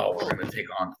like, oh, we're going to take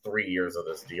on 3 years of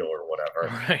this deal or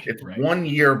whatever. Right, it's right. 1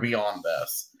 year beyond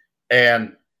this.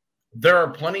 And there are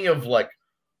plenty of like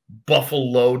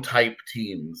Buffalo type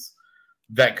teams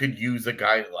that could use a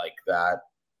guy like that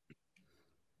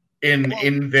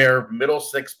in their middle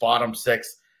six, bottom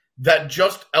six, that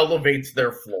just elevates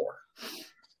their floor.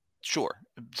 Sure.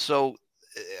 So,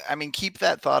 I mean, keep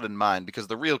that thought in mind, because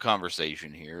the real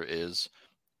conversation here is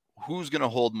who's going to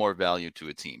hold more value to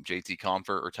a team, JT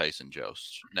Compher or Tyson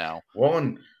Jost? Now, well,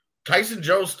 and Tyson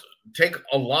Jost, take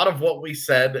a lot of what we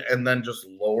said and then just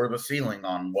lower the ceiling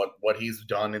on what he's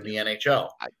done in the NHL.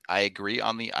 I agree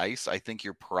on the ice. I think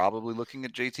you're probably looking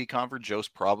at JT Compher.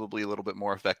 Jost probably a little bit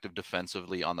more effective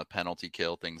defensively on the penalty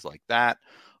kill, things like that.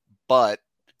 But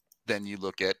then you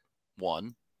look at,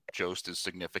 one, Jost is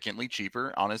significantly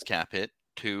cheaper on his cap hit.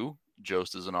 Two,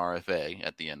 Jost is an RFA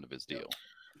at the end of his deal.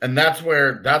 And that's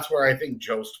where I think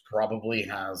Jost probably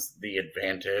has the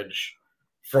advantage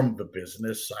from the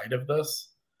business side of this.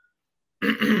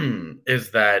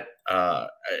 Is that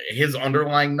his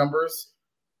underlying numbers,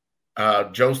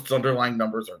 Jost's underlying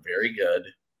numbers are very good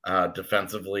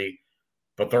defensively,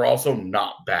 but they're also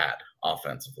not bad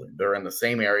offensively. They're in the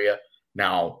same area.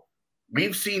 Now,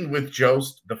 we've seen with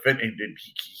Jost,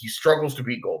 he struggles to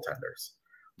beat goaltenders.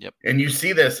 Yep. And you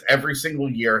see this every single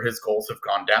year. His goals have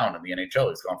gone down in the NHL.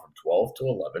 He's gone from 12 to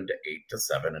 11 to 8 to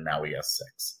 7, and now he has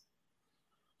 6.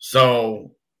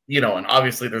 So, and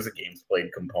obviously there's a games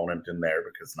played component in there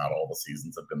because not all the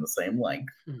seasons have been the same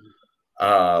length.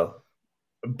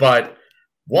 But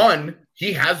one,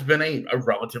 he has been a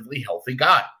relatively healthy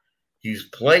guy. He's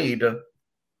played the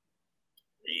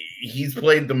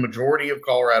majority of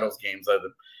Colorado's games.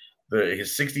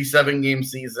 His 67-game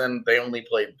season, they only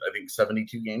played, I think,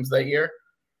 72 games that year.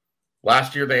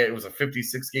 Last year, it was a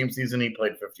 56-game season. He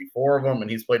played 54 of them,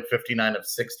 and he's played 59 of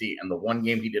 60. And the one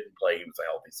game he didn't play, he was a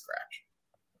healthy scratch.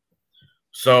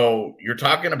 So you're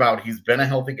talking about he's been a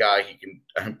healthy guy.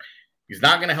 He's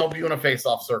not going to help you in a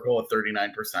face-off circle at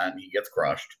 39%. He gets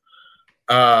crushed.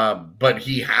 But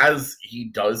he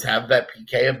does have that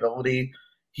PK ability.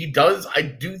 He does.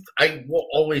 I will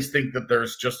always think that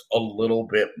there's just a little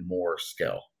bit more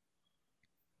skill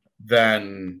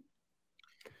than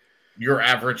your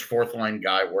average fourth line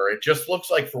guy, where it just looks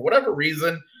like for whatever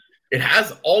reason, it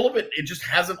has all of it. It just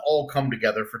hasn't all come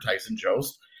together for Tyson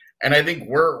Jost. And I think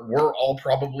we're all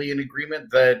probably in agreement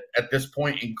that at this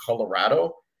point in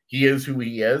Colorado, he is who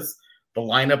he is. The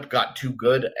lineup got too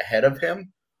good ahead of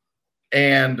him.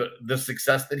 And the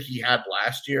success that he had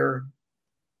last year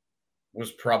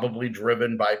was probably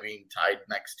driven by being tied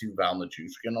next to Val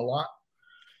Nichushkin a lot,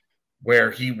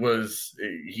 where it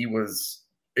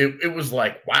was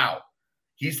like, wow,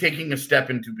 he's taking a step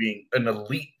into being an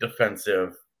elite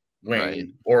defensive wing, right,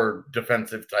 or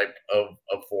defensive type of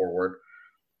forward,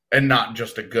 and not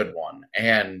just a good one.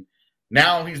 And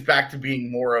now he's back to being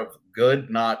more of good,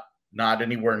 not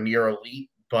anywhere near elite.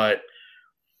 But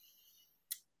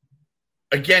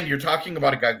again, you're talking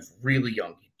about a guy who's really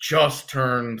young. He just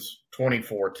turned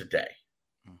 24 today.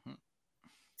 Mm-hmm.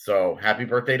 So happy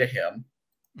birthday to him.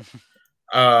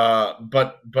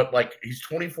 But like, he's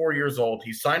 24 years old.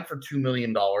 He's signed for $2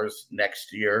 million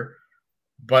next year.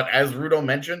 But as Rudo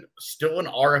mentioned, still an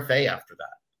RFA after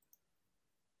that.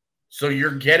 So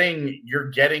you're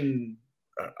getting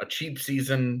a cheap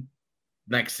season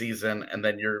next season, and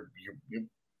then you're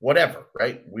whatever,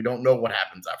 right? We don't know what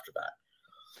happens after that.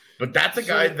 But that's a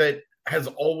guy that has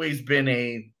always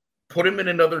been put him in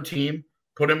another team,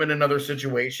 put him in another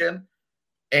situation,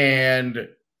 and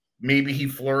maybe he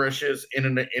flourishes in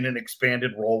an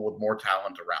expanded role with more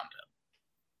talent around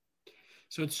him.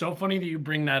 So it's so funny that you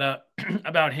bring that up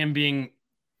about him being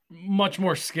much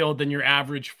more skilled than your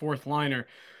average fourth liner.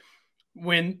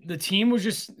 When the team was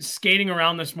just skating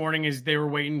around this morning as they were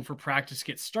waiting for practice to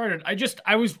get started,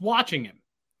 I was watching him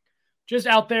just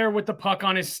out there with the puck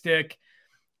on his stick.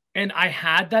 And I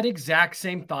had that exact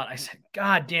same thought. I said,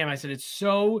 God damn, I said, it's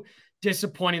so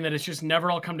disappointing that it's just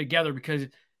never all come together, because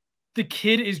the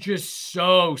kid is just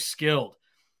so skilled.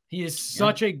 He is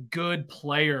such a good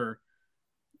player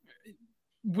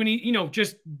when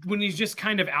he's just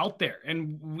kind of out there.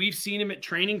 And we've seen him at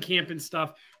training camp and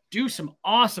stuff do some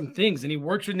awesome things. And he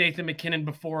works with Nathan McKinnon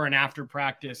before and after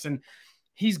practice. And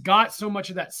he's got so much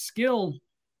of that skill.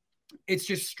 It's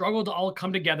just struggled to all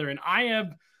come together. And I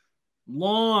have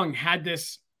long had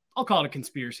this, I'll call it a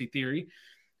conspiracy theory,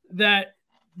 that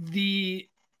the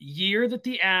year that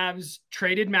the Avs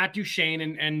traded Matt Duchene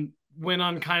and went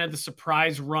on kind of the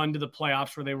surprise run to the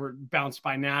playoffs where they were bounced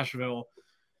by Nashville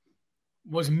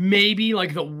was maybe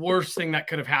like the worst thing that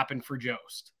could have happened for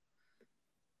Jost.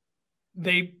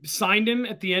 They signed him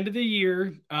at the end of the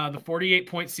year, the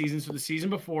 48-point season. So the season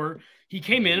before he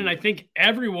came in, and I think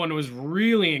everyone was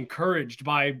really encouraged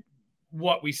by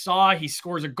what we saw. He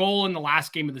scores a goal in the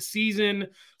last game of the season.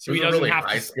 So he doesn't really have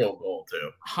high skill goal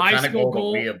too. High skill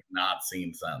goal we have not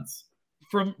seen since.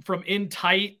 From in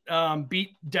tight,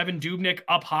 beat Devin Dubnyk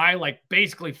up high, like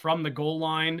basically from the goal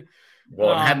line.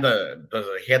 Well,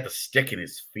 he had the stick in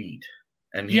his feet,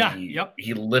 and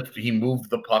he moved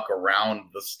the puck around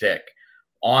the stick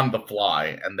on the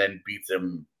fly, and then beats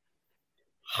him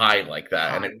high like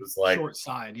that, and it was like short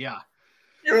side, yeah.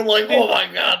 You're like, oh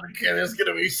my god, the kid is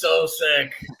gonna be so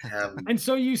sick. And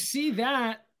so you see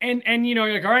that, and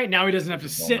you're like, all right, now he doesn't have to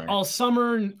sit all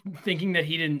summer thinking that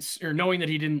he didn't, or knowing that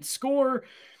he didn't score.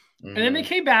 Mm-hmm. And then they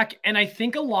came back, and I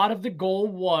think a lot of the goal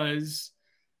was,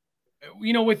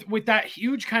 with that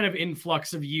huge kind of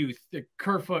influx of youth, the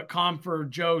Kerfoot, Compher,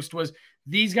 Jost, was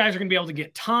these guys are going to be able to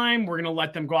get time. We're going to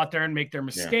let them go out there and make their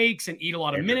mistakes and eat a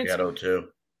lot of minutes. Ghetto too.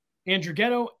 Andrew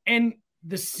Ghetto. And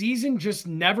the season just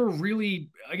never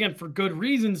really, again, for good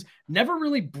reasons, never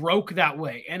really broke that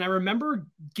way. And I remember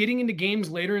getting into games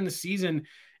later in the season,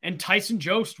 and Tyson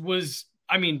Jost was,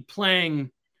 playing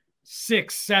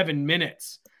 6-7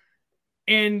 minutes.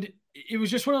 And it was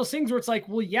just one of those things where it's like,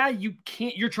 well, yeah,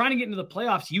 you're trying to get into the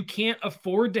playoffs. You can't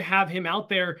afford to have him out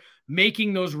there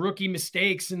making those rookie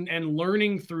mistakes and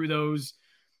learning through those,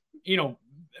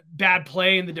 bad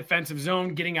play in the defensive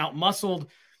zone, getting out muscled.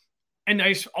 And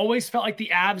I always felt like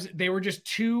the Avs, they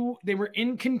were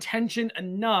in contention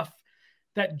enough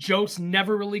that Jost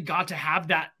never really got to have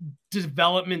that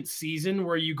development season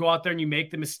where you go out there and you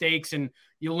make the mistakes and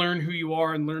you learn who you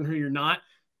are and learn who you're not.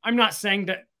 I'm not saying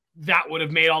that would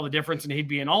have made all the difference and he'd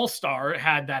be an all-star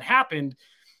had that happened,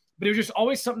 but it was just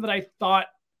always something that I thought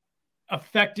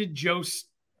affected Jost's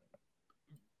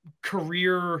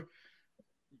career,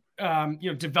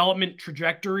 development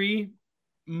trajectory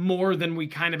more than we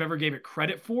kind of ever gave it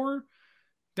credit for.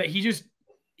 That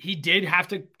he did have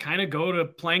to kind of go to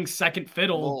playing second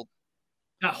fiddle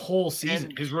that whole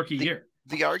season, his rookie year.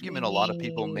 The argument a lot of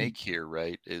people make here,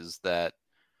 right, is that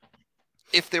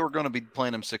if they were going to be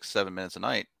playing him 6-7 minutes a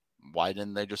night, why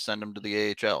didn't they just send him to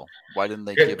the AHL? Why didn't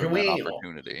they give him that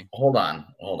opportunity? Hold on.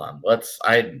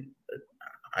 I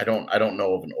don't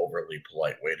know of an overly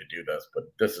polite way to do this, but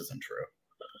this isn't true.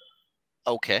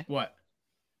 Okay. What?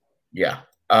 Yeah.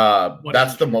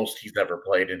 That's the most he's ever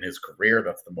played in his career.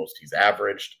 That's the most he's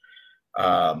averaged.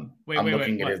 I'm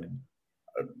looking at his.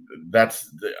 That's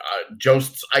the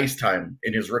Jost's ice time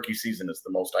in his rookie season is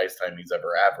the most ice time he's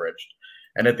ever averaged.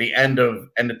 And at the end of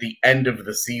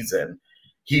the season,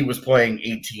 he was playing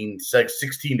 16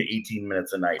 to 18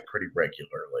 minutes a night pretty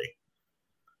regularly.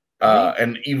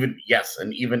 And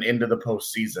even into the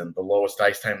postseason, the lowest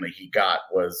ice time that he got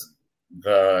was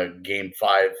the game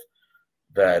 5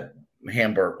 that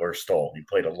Hamburglar stole. He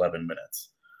played 11 minutes.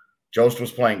 Jost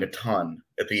was playing a ton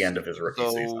at the end of his rookie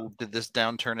season. Did this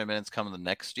downturn in minutes come in the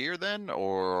next year then,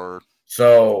 or?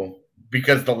 So,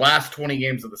 because the last 20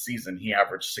 games of the season, he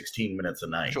averaged 16 minutes a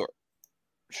night.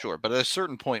 Sure. But at a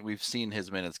certain point, we've seen his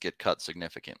minutes get cut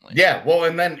significantly. Yeah, well,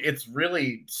 and then it's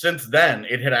really, since then,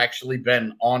 it had actually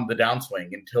been on the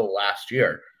downswing until last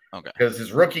year. Okay. Because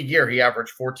his rookie year, he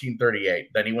averaged 14:38.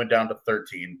 Then he went down to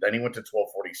 13. Then he went to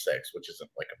 12:46, which isn't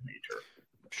like a major.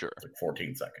 Sure. It's like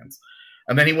 14 seconds.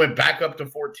 And then he went back up to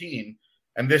 14.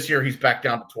 And this year he's back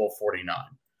down to 12:49.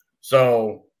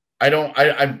 So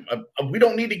we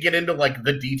don't need to get into like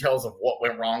the details of what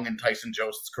went wrong in Tyson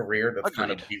Jost's career. That's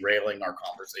kind of derailing our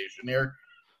conversation here.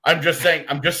 I'm just saying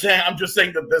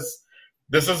that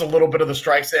this is a little bit of the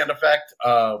Streisand effect,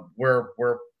 where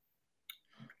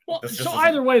well, so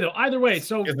either way,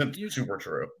 so isn't super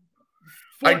true.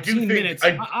 14 minutes.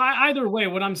 Either way,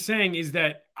 what I'm saying is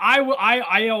that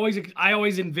I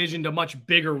always envisioned a much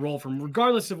bigger role from,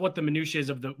 regardless of what the minutiae is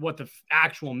of what the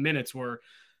actual minutes were.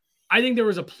 I think there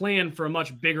was a plan for a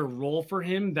much bigger role for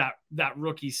him that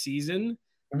rookie season.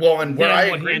 Well, and where I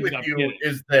agree with you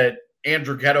is that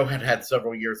Andrew Ghetto had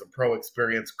several years of pro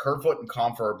experience. Kerfoot and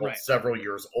Compher are both several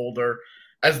years older.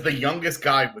 As the youngest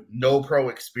guy with no pro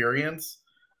experience,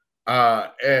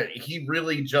 he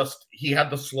really he had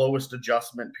the slowest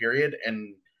adjustment period,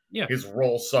 and his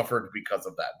role suffered because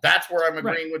of that. That's where I'm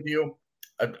agreeing with you.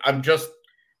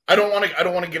 I don't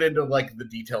want to get into like the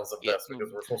details of this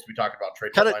because we're supposed to be talking about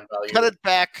trade deadline value. Cut it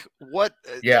back. What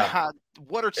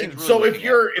are teams? So if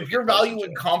you're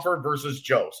valuing Compher versus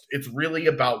Jost, it's really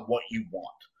about what you want.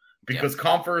 because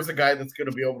Compher is a guy that's going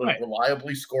to be able to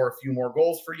reliably score a few more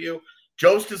goals for you.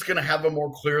 Jost is going to have a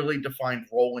more clearly defined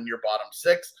role in your bottom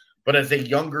six, but as a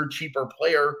younger, cheaper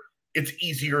player, it's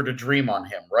easier to dream on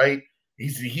him, right?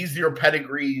 He's your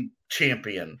pedigree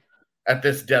champion at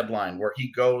this deadline where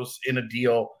he goes in a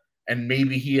deal and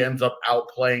maybe he ends up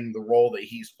outplaying the role that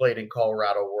he's played in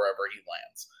Colorado wherever he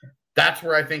lands. That's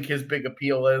where I think his big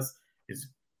appeal is. His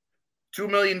 $2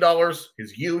 million,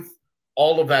 his youth,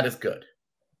 all of that is good.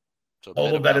 So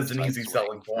all of that is an easy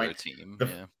selling point.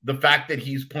 The fact that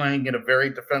he's playing in a very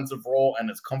defensive role and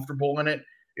is comfortable in it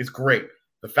is great.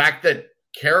 The fact that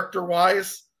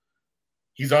character-wise,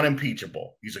 he's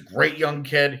unimpeachable. He's a great young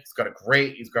kid. He's got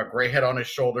gray head on his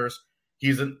shoulders.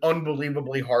 He's an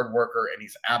unbelievably hard worker, and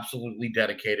he's absolutely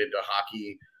dedicated to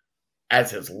hockey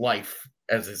as his life,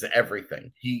 as his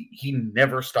everything. He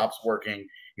never stops working.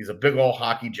 He's a big old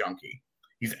hockey junkie.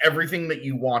 He's everything that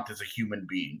you want as a human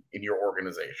being in your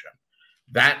organization.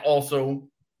 That also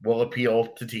will appeal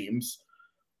to teams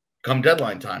come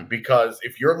deadline time, because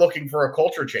if you're looking for a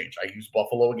culture change, I use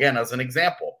Buffalo again as an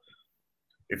example.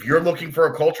 If you're looking for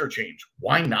a culture change,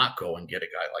 why not go and get a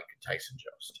guy like Tyson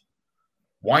Jost?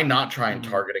 Why not try and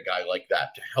target a guy like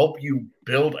that to help you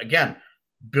build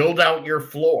out your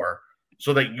floor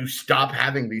so that you stop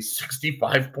having these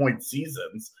 65-point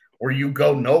seasons where you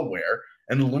go nowhere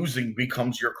and losing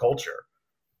becomes your culture.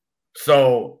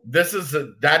 So that's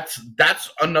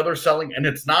another selling, and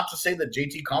it's not to say that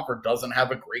JT Compher doesn't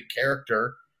have a great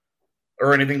character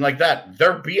or anything like that.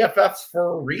 They're BFFs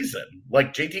for a reason.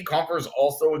 Like, JT Compher is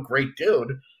also a great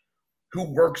dude who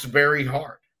works very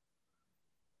hard.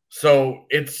 So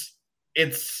it's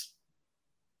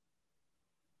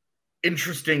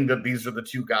interesting that these are the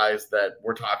two guys that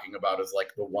we're talking about as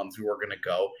like the ones who are going to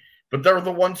go, but they're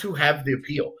the ones who have the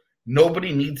appeal.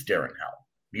 Nobody needs Darren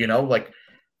Helm, like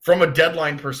from a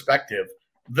deadline perspective,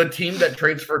 the team that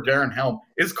trades for Darren Helm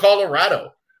is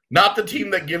Colorado, not the team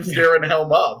that gives Darren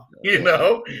Helm up,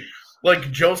 like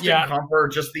Jost and Compher are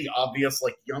just the obvious,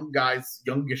 like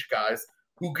youngish guys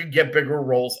who could get bigger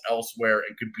roles elsewhere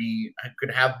and could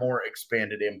have more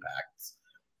expanded impacts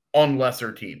on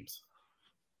lesser teams.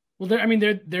 Well,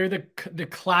 they're the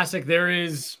classic. There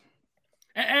is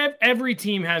every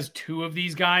team has two of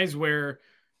these guys where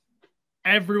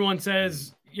everyone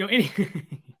says,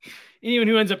 anyone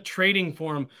who ends up trading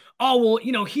for him, oh,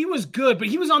 well, he was good, but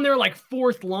he was on their like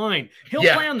fourth line. He'll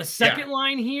play on the second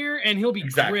line here and he'll be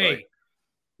great.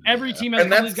 Every team has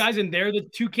one of these guys, and they're the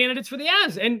two candidates for the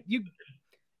Avs. And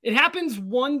it happens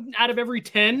 1 out of every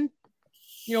 10.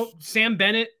 Sam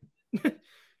Bennett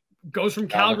goes from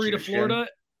Calgary to Florida,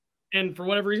 and for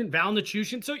whatever reason, Val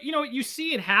Nichushkin. So, you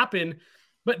see it happen,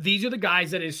 but these are the guys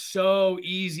that is so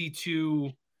easy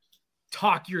to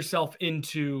talk yourself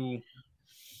into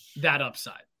that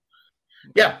upside.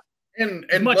 Yeah. And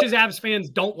as much as Avs fans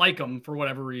don't like them for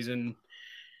whatever reason.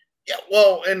 Yeah,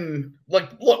 well, and like,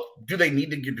 look, do they need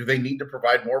to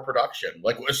provide more production?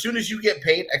 Like, as soon as you get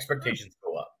paid, expectations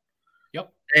go up.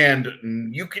 Yep.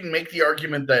 And you can make the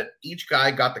argument that each guy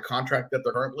got the contract that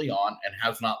they're currently on and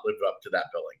has not lived up to that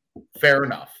billing. Fair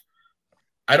enough.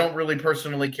 I don't really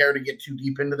personally care to get too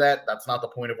deep into that. That's not the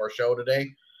point of our show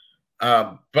today.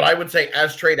 But I would say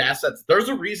as trade assets, there's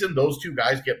a reason those two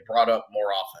guys get brought up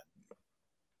more often.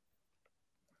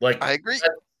 Like, I agree.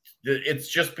 It's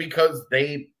just because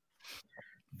they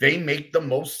make the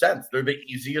most sense. They're the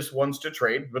easiest ones to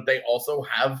trade, but they also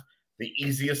have the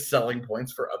easiest selling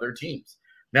points for other teams.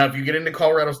 Now, if you get into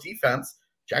Colorado's defense,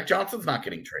 Jack Johnson's not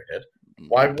getting traded.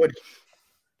 Why would he?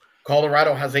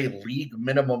 Colorado has a league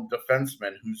minimum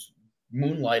defenseman who's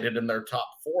moonlighted in their top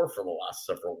 4 for the last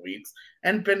several weeks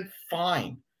and been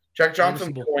fine. Jack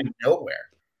Johnson's going nowhere.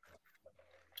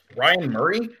 Ryan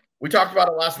Murray, we talked about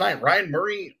it last night. Ryan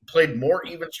Murray played more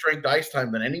even strength ice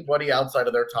time than anybody outside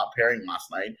of their top pairing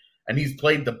last night, and he's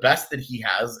played the best that he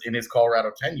has in his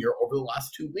Colorado tenure over the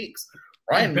last 2 weeks.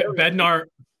 Ryan Murray,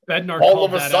 Bednar all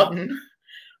of a sudden,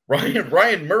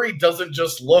 Ryan Murray doesn't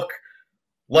just look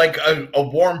like a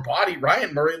warm body.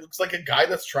 Ryan Murray looks like a guy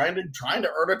that's trying to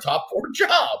earn a top 4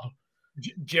 job.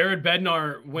 Jared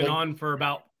Bednar went on for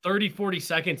about 30, 40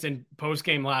 seconds in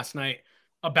postgame last night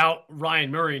about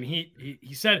Ryan Murray, and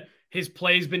he said his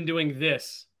play's been doing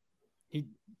this.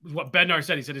 What Bednar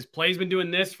said, he said his play's been doing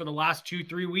this for the last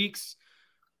 2-3 weeks,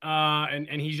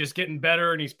 and he's just getting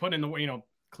better, and he's putting in the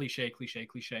cliche.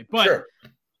 But sure.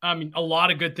 A lot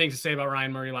of good things to say about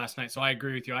Ryan Murray last night, so I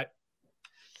agree with you.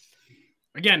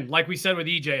 Again, like we said with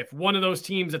EJ, if one of those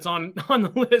teams that's on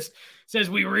the list says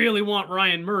we really want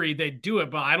Ryan Murray, they do it.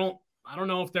 But I don't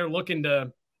know if they're looking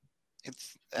to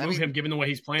move him given the way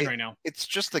he's playing right now. It's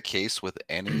just the case with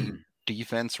any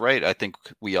defense, right? I think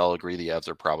we all agree the Avs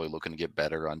are probably looking to get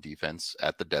better on defense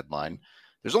at the deadline.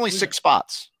 There's only 6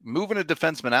 spots. Moving a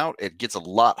defenseman out, it gets a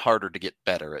lot harder to get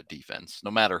better at defense, no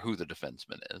matter who the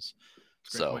defenseman is.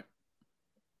 So,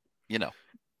 you know,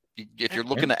 if you're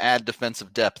looking to add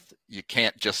defensive depth, you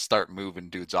can't just start moving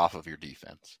dudes off of your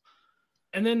defense.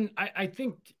 And then I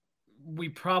think we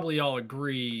probably all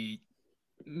agree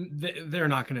they're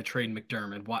not going to trade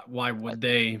McDermott. Why would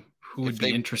they? Who would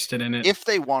be interested in it? If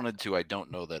they wanted to, I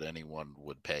don't know that anyone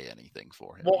would pay anything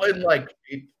for him. Well, and like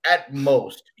at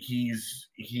most, he's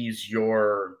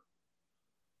your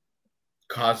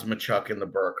Kosmachuk in the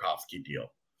Burakovsky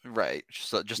deal, right?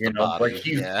 So just a body.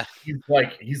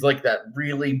 Like he's like that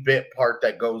really bit part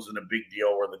that goes in a big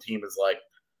deal where the team is like,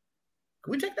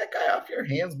 can we take that guy off your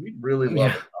hands? We'd really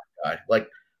love that guy. Like,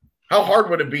 how hard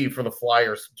would it be for the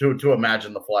Flyers to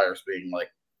imagine the Flyers being like,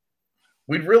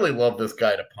 we'd really love this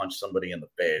guy to punch somebody in the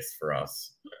face for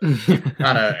us,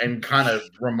 kind of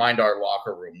remind our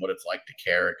locker room what it's like to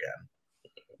care again.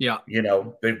 Yeah,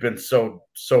 they've been so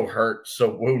hurt,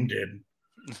 so wounded.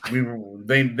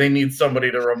 They need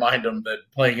somebody to remind them that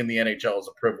playing in the NHL is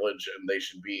a privilege, and they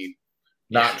should be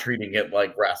not treating it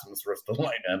like Rasmus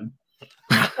Ristolainen.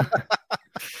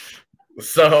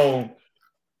 So,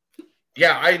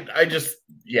 yeah, I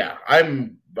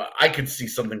could see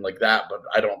something like that, but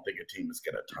I don't think a team is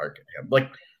going to target him. Like,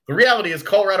 the reality is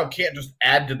Colorado can't just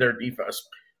add to their defense.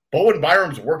 Bowen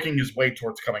Byram's working his way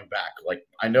towards coming back. Like,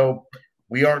 I know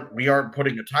we aren't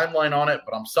putting a timeline on it,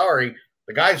 but I'm sorry,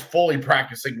 the guy's fully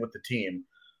practicing with the team.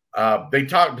 They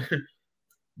talked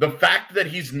the fact that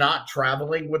he's not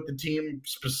traveling with the team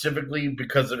specifically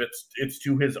because of it's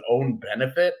to his own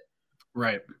benefit,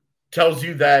 right? Tells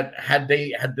you that had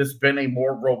this been a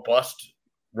more robust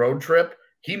road trip,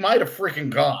 he might have freaking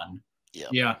gone.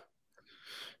 Yeah.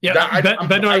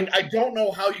 I don't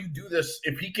know how you do this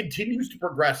if he continues to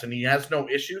progress and he has no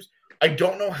issues. I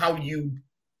don't know how he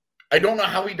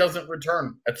doesn't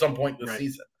return at some point this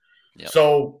season. Yep.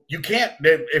 So you can't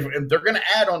if they're going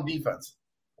to add on defense.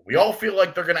 We all feel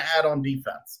like they're going to add on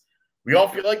defense. We all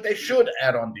feel like they should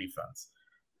add on defense.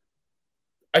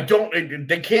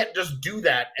 They can't just do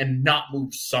that and not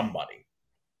move somebody.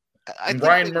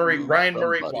 Ryan Murray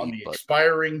on the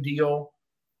expiring deal.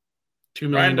 $2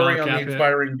 million Ryan Murray on the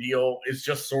expiring deal is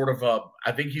just sort of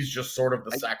I think he's just sort of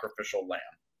the sacrificial lamb.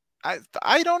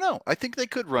 I don't know. I think they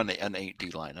could run an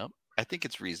 8D lineup. I think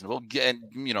it's reasonable. And,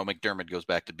 McDermott goes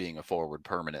back to being a forward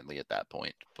permanently at that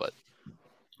point. But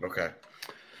okay.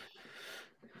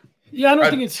 Yeah, I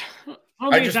think it's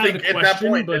at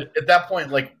that point,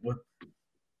 like,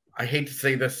 I hate to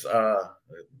say this,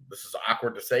 this is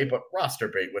awkward to say, but roster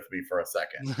bait with me for a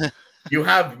second. You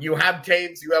have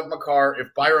Taves, you have Makar.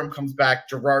 If Byram comes back,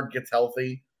 Gerard gets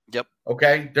healthy. Yep.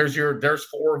 Okay. There's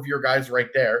 4 of your guys right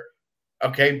there.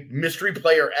 Okay. Mystery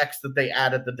player X that they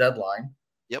add at the deadline.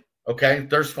 Yep. Okay.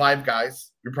 There's 5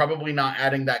 guys. You're probably not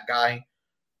adding that guy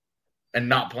and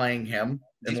not playing him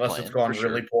unless it's gone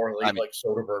really poorly, like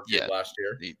Soderbergh did last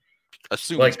year.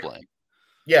 Assume he's playing.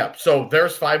 Yeah, so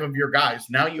there's 5 of your guys.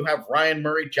 Now you have Ryan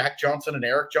Murray, Jack Johnson, and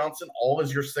Eric Johnson all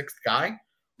as your 6th guy.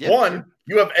 Yep. One,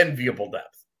 you have enviable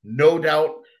depth, no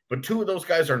doubt. But 2 of those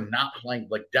guys are not playing.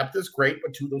 Like, depth is great,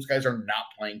 but 2 of those guys are not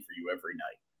playing for you every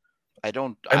night. I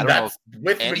don't know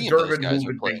if any of those guys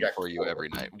are playing for you every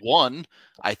night. One,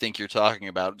 I think you're talking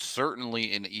about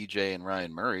certainly in EJ and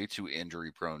Ryan Murray, 2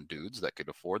 injury-prone dudes that could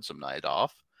afford some night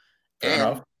off.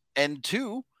 And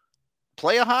 2,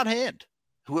 play a hot hand.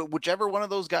 Whichever one of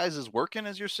those guys is working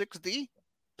as your 6D,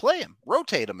 play him.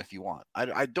 Rotate him if you want.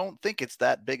 I don't think it's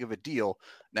that big of a deal.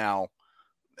 Now,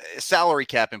 salary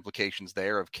cap implications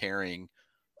there of carrying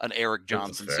an Eric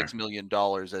Johnson $6 million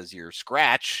as your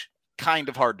scratch, kind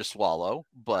of hard to swallow.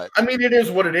 But I mean, it is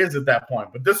what it is at that point.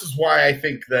 But this is why I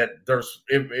think that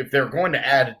if they're going to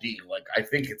add a D, like, I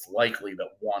think it's likely that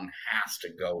one has to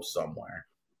go somewhere.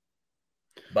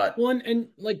 But and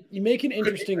like, you make an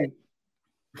interesting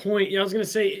point. Yeah, I was going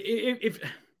to say, if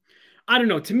I don't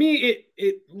know, to me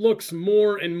it looks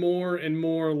more and more and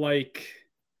more like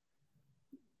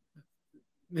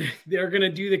they're going to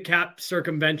do the cap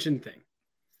circumvention thing.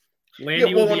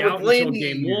 Landy will be out until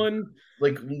game 1.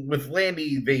 Like, with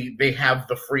Landy, they have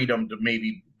the freedom to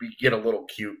maybe get a little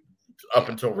cute up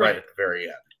until right at the very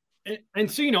end. And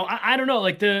so, I don't know,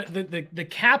 like the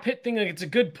cap hit thing, like, it's a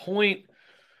good point.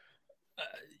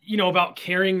 About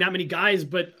carrying that many guys,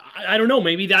 but I don't know.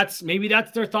 Maybe that's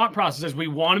their thought process is we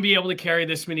want to be able to carry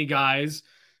this many guys.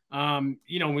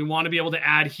 We want to be able to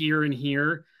add here and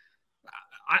here.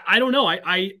 I don't know.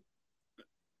 I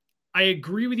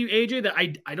agree with you, AJ, that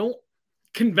I don't,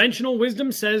 conventional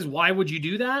wisdom says, why would you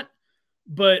do that?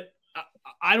 But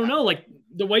I don't know. Like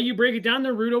the way you break it down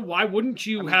there, Rudo, why wouldn't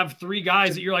you have 3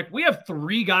 guys that you're like, we have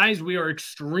 3 guys we are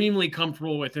extremely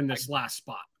comfortable with in this last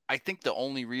spot? I think the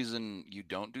only reason you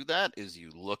don't do that is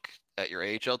you look at your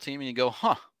AHL team and you go,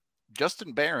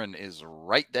 Justin Barron is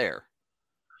right there.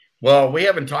 Well, we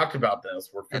haven't talked about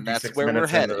this. We're 56 and that's where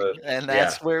minutes we're heading.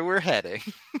 Where we're heading.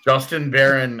 Justin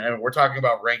Barron, and we're talking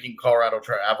about ranking Colorado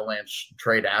Avalanche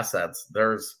trade assets.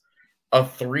 There's a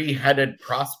 3-headed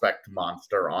prospect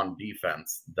monster on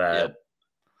defense that.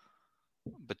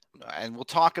 Yep. And we'll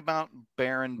talk about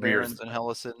Barons, and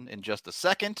Helleson in just a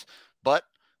second. But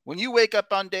when you wake up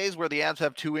on days where the Avs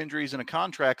have 2 injuries and a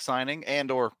contract signing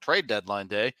and/or trade deadline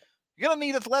day, you're gonna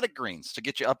need Athletic Greens to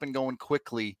get you up and going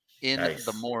quickly in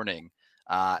the morning.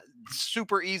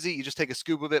 Super easy. You just take a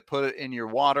scoop of it, put it in your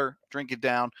water, drink it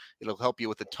down. It'll help you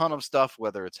with a ton of stuff,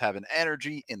 whether it's having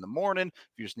energy in the morning, if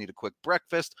you just need a quick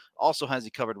breakfast. Also has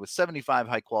you covered with 75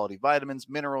 high-quality vitamins,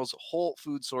 minerals, whole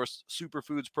food source,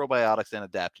 superfoods, probiotics,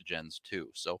 and adaptogens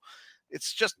too. So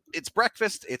it's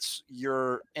breakfast. It's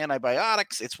your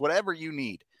antibiotics. It's whatever you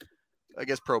need. I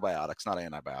guess probiotics, not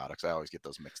antibiotics. I always get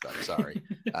those mixed up. Sorry.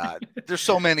 There's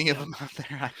so many of them out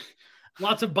there.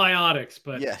 Lots of biotics,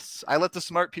 but yes, I let the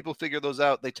smart people figure those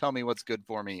out. They tell me what's good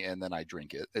for me, and then I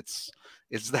drink it. It's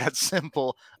that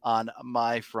simple on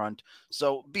my front.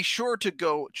 So be sure to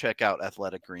go check out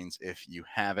Athletic Greens if you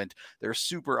haven't. They're a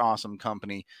super awesome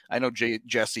company. I know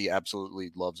Jesse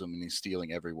absolutely loves them, and he's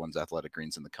stealing everyone's Athletic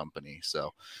Greens in the company.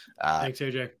 So thanks,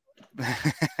 AJ.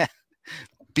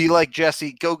 Be like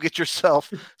Jesse. Go get yourself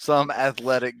some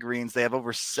Athletic Greens. They have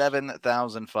over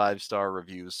 7,000 5-star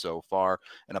reviews so far,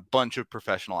 and a bunch of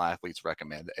professional athletes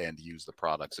recommend and use the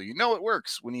product. So you know it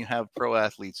works when you have pro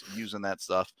athletes using that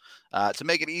stuff. To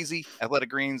make it easy, Athletic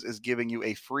Greens is giving you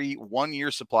a free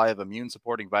 1-year supply of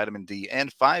immune-supporting vitamin D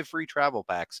and 5 free travel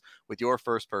packs with your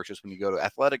first purchase when you go to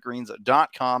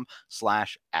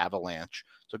athleticgreens.com/avalanche.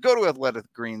 So go to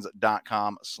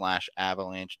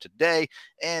athleticgreens.com/avalanche today,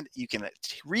 and you can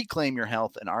reclaim your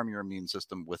health and arm your immune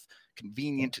system with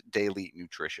convenient daily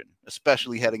nutrition,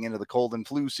 especially heading into the cold and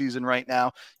flu season right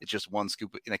now. It's just 1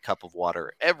 scoop in a cup of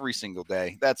water every single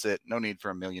day. That's it. No need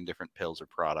for a million different pills or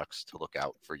products to look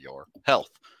out for your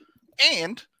health.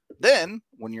 And then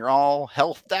when you're all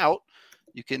healthed out,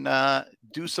 you can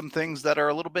do some things that are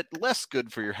a little bit less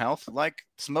good for your health, like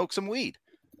smoke some weed.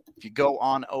 If you go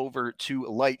on over to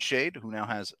Lightshade, who now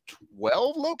has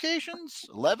 12 locations,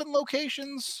 11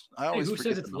 locations. Who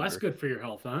says it's less good for your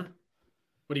health, huh?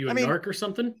 What are you, narc or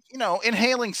something? You know,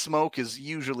 inhaling smoke is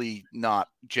usually not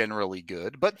generally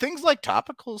good, but things like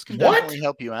topicals can definitely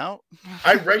help you out.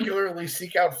 I regularly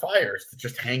seek out fires to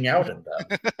just hang out in them.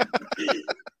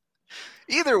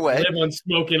 Either way. Live on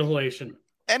smoke inhalation.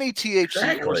 Any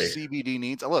THC or CBD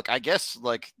needs. Look, I guess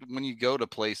like when you go to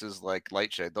places like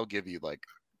Lightshade, they'll give you like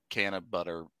can of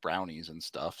butter brownies and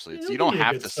stuff, so you don't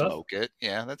have to smoke it.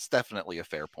 Yeah, that's definitely a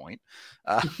fair point.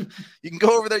 You can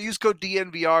go over there, use code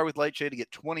DNVR with Lightshade to get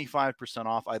 25%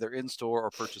 off either in store or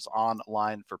purchase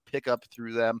online for pickup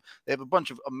through them. They have a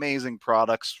bunch of amazing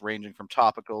products ranging from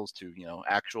topicals to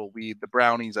actual weed. The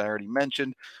brownies I already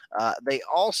mentioned. They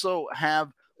also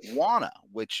have Wana,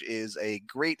 which is a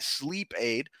great sleep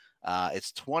aid.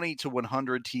 It's 20 to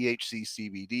 100 THC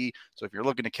CBD. So if you're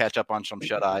looking to catch up on some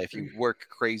shut eye, if you work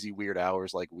crazy weird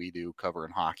hours like we do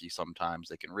covering hockey sometimes,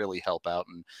 they can really help out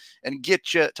and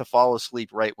get you to fall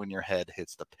asleep right when your head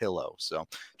hits the pillow. So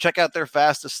check out their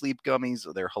fast asleep gummies.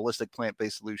 Their holistic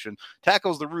plant-based solution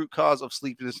tackles the root cause of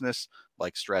sleeplessness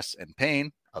like stress and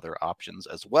pain. Other options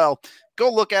as well.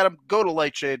 Go look at them. Go to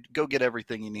Lightshade. Go get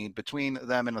everything you need. Between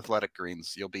them and Athletic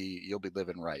Greens, you'll be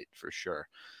living right for sure.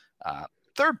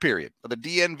 Third period of the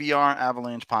DNVR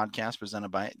Avalanche podcast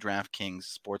presented by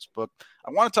DraftKings Sportsbook.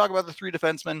 I want to talk about the 3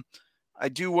 defensemen. I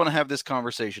do want to have this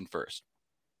conversation first.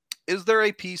 Is there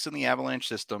a piece in the Avalanche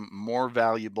system more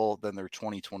valuable than their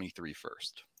 2023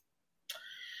 first?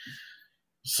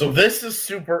 So this is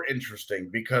super interesting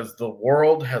because the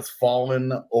world has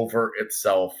fallen over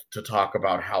itself to talk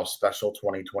about how special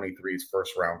 2023's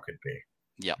first round could be.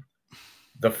 Yeah.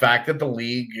 The fact that the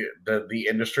league, the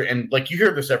industry, and like you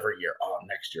hear this every year,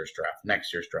 next year's draft.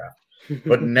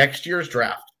 But next year's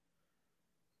draft.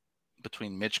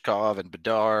 Between Michkov and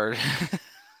Bedard.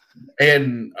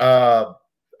 And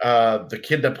the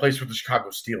kid that plays for the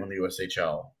Chicago Steel in the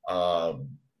USHL.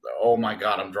 Oh my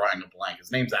God, I'm drawing a blank.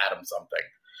 His name's Adam something.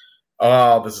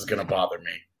 Oh, this is going to bother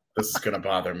me.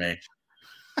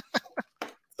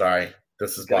 Sorry.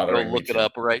 This is bothering me. Look it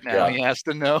up right now. Yeah. He has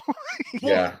to know.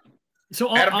 Yeah. So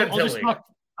I'll just talk.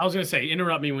 I was going to say,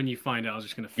 interrupt me when you find out. I was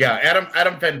just going to. Yeah,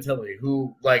 Adam Fantilli,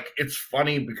 who, like, it's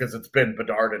funny because it's been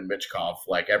Bedard and Michkov.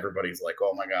 Like, everybody's like,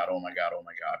 oh my God,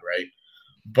 right?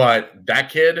 But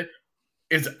that kid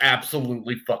is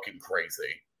absolutely fucking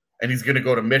crazy. And he's going to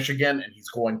go to Michigan, and he's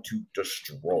going to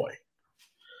destroy.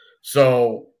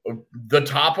 So the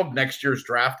top of next year's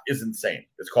draft is insane.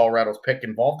 Is Colorado's pick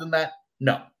involved in that?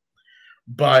 No.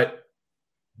 But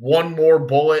one more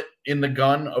bullet in the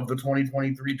gun of the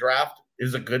 2023 draft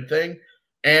is a good thing.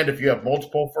 And if you have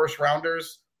multiple first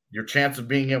rounders, your chance of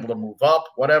being able to move up,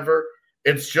 whatever,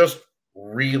 it's just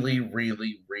really,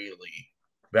 really, really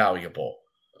valuable.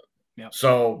 Yep.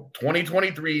 So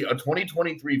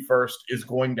 2023 first is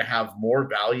going to have more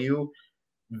value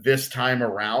this time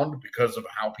around because of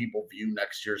how people view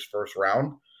next year's first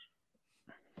round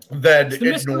than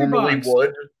it normally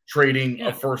would trading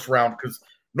a first round. Because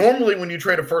normally when you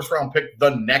trade a first round pick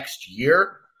the next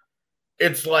year,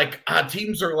 it's like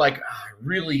teams are like, I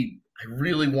really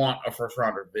want a first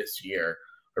rounder this year.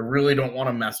 I really don't want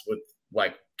to mess with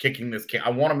like kicking this kid. I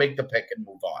want to make the pick and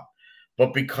move on.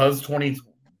 But because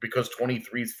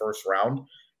 23's first round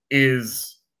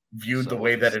is viewed the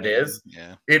way that it is,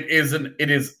 it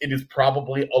is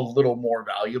probably a little more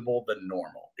valuable than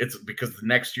normal. It's because the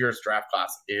next year's draft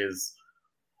class is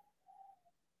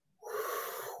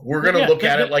we're going to look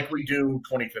at it like we do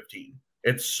 2015.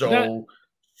 It's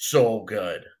so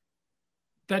good.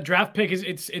 That draft pick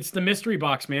it's the mystery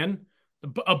box, man.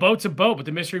 A boat's a boat, but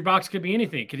the mystery box could be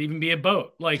anything. It could even be a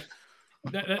boat. Like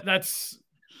that's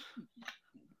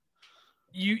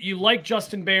you like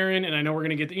Justin Barron, and I know we're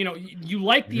going to get you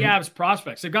like the Avs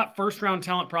prospects. They've got first round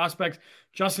talent prospects.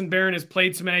 Justin Barron has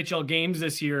played some NHL games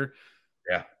this year.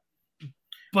 Yeah.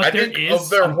 But there is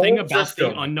something about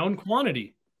the unknown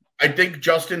quantity. I think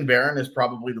Justin Barron is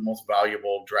probably the most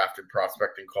valuable drafted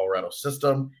prospect in Colorado's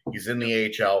system. He's in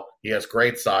the AHL. He has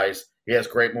great size. He has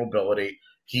great mobility.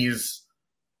 He's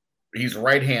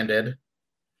right-handed,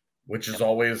 which is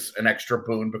always an extra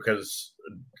boon because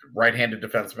right-handed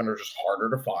defensemen are just harder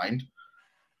to find.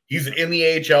 He's in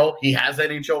the AHL. He has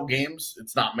NHL games.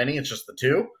 It's not many. It's just the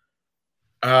 2.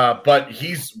 But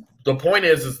the point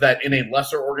is that in a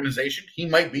lesser organization, he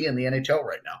might be in the NHL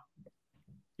right now.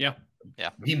 Yeah.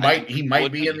 Yeah, he might be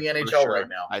in the NHL right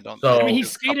now. I mean, he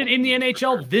skated in the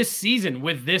NHL this season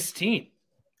with this team.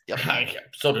 Yep.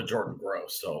 So did Jordan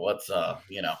Gross. So let's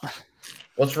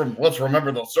let's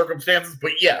remember those circumstances.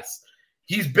 But yes,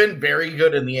 he's been very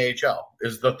good in the AHL.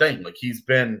 Is the thing. Like he's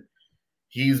been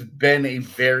he's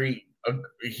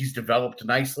developed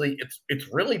nicely. It's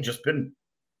really just been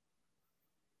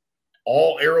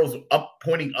all arrows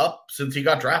pointing up since he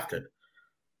got drafted.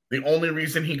 The only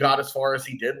reason he got as far as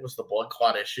he did was the blood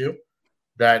clot issue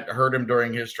that hurt him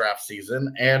during his draft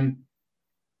season, and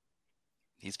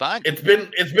he's fine. It's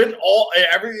been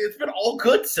all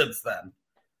good since then.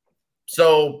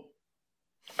 So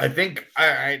I think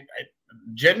I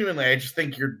genuinely I just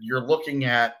think you're looking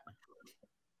at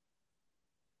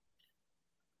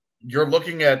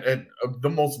the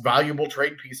most valuable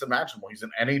trade piece imaginable. He's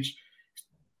an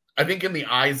I think in the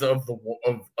eyes of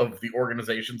the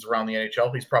organizations around the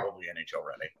NHL, he's probably NHL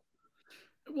ready.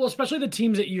 Well, especially the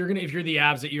teams that if you're the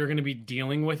Avs that you're going to be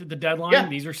dealing with at the deadline. Yeah.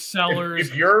 These are sellers.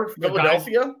 If you're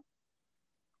Philadelphia,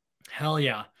 hell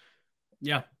yeah.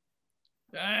 Yeah.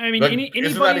 I mean,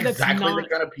 anybody that's exactly the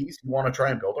kind of piece you want to try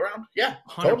and build around? Yeah,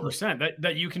 100%. Totally.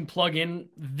 That you can plug in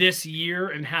this year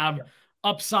and have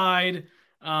upside.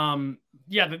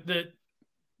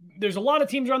 There's a lot of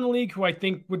teams around the league who I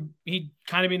think he'd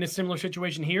kind of be in a similar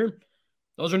situation here.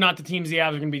 Those are not the teams the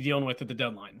Avs are going to be dealing with at the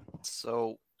deadline.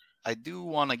 So I do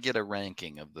want to get a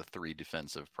ranking of the 3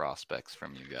 defensive prospects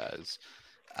from you guys.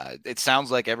 It sounds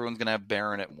like everyone's going to have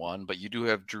Barron at 1, but you do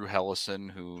have Drew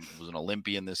Helleson, who was an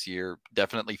Olympian this year,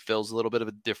 definitely fills a little bit of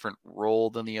a different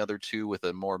role than the other 2 with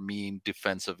a more mean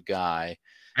defensive guy.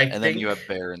 Then you have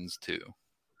Barron's too.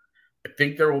 I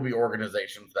think there will be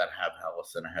organizations that have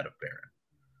Helleson ahead of Barron.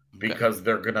 Because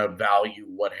they're going to value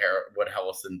what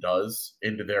Helleson does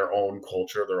into their own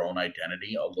culture, their own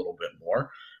identity a little bit more.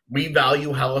 We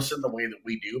value Helleson the way that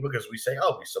we do because we say,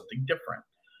 oh, he's something different.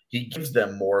 He gives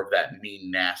them more of that mean,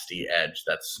 nasty edge,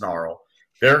 that snarl.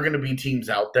 There are going to be teams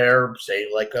out there, say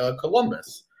like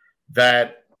Columbus,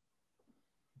 that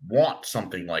want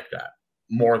something like that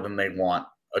more than they want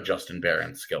a Justin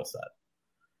Barron skill set.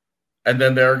 And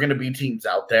then there are going to be teams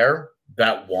out there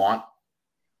that want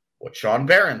what Sean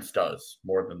Barron's does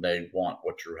more than they want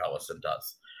what Drew Helleson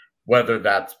does. Whether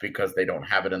that's because they don't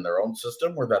have it in their own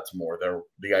system or that's more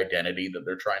the identity that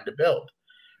they're trying to build.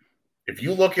 If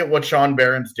you look at what Sean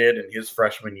Barron's did in his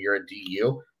freshman year at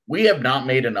DU, we have not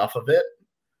made enough of it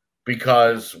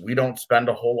because we don't spend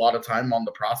a whole lot of time on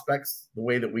the prospects the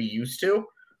way that we used to.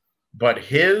 But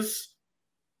his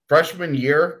freshman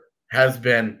year has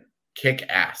been kick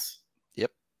ass.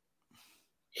 Yep.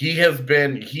 He has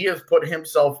put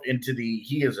himself into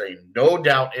he is a no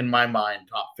doubt in my mind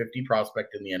top 50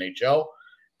 prospect in the NHL.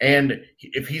 And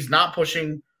if he's not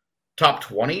pushing top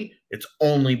 20, it's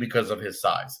only because of his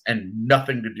size and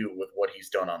nothing to do with what he's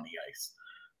done on the ice.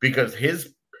 Because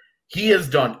he has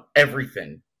done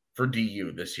everything for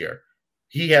DU this year.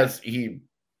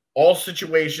 All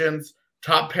situations,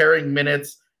 top pairing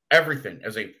minutes, everything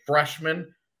as a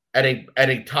freshman at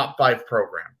a top 5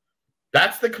 program.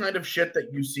 That's the kind of shit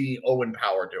that you see Owen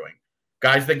Power doing.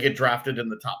 Guys that get drafted in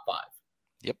the top 5.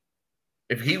 Yep.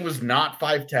 If he was not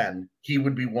 5'10", he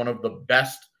would be one of the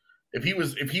best. If he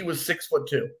was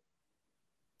 6'2",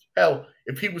 hell,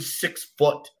 if he was 6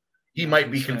 foot, he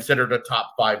might be considered a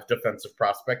top 5 defensive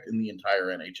prospect in the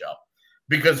entire NHL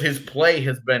because his play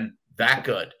has been that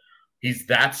good. He's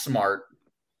that smart.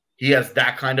 He has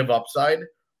that kind of upside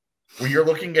where you're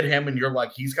looking at him and you're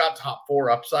like, he's got top 4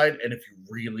 upside. And if you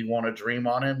really want to dream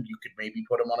on him, you could maybe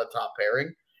put him on a top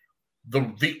pairing.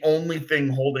 The only thing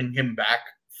holding him back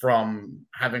from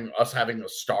having a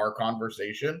star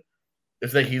conversation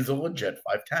is that he's a legit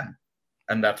 5'10",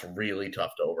 and that's really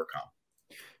tough to overcome.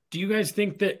 Do you guys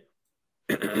think that,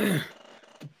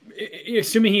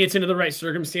 assuming he gets into the right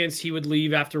circumstance, he would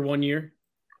leave after 1 year?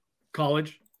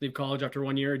 Leave college after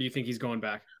 1 year, or do you think he's going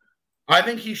back? I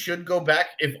think he should go back,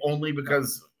 if only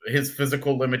because his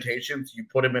physical limitations. You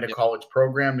put him in a college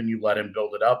program and you let him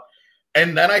build it up.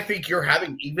 And then I think you're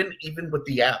having, even with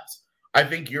the abs, I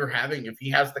think you're having, if he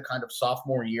has the kind of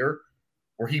sophomore year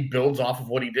where he builds off of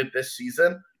what he did this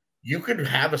season, you could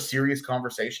have a serious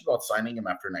conversation about signing him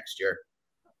after next year.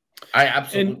 I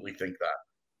absolutely think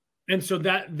that. And so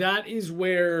that is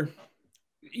where,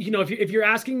 if you're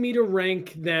asking me to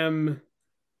rank them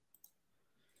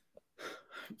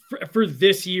for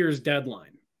this year's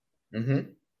deadline,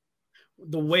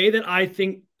 the way that I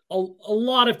think a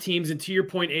lot of teams, and to your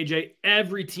point, AJ,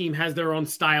 every team has their own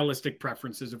stylistic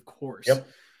preferences, of course. Yep.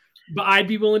 But I'd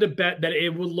be willing to bet that it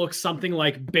would look something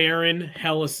like Barron,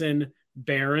 Helleson,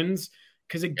 Barons.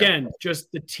 Because again,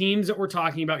 just the teams that we're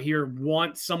talking about here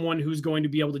want someone who's going to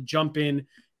be able to jump in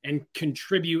and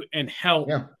contribute and help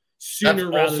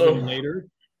sooner rather than later.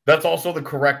 That's also the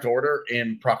correct order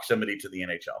in proximity to the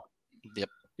NHL. Yep.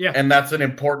 Yeah. And that's an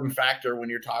important factor when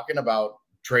you're talking about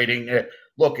trading.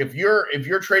 Look, if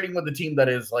you're trading with a team that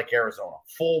is like Arizona,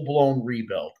 full-blown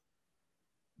rebuild,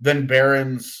 then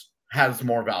Barons has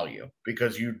more value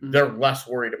because they're less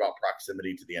worried about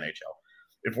proximity to the NHL.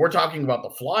 If we're talking about the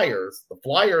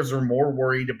Flyers are more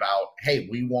worried about, hey,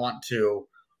 we want to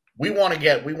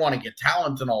get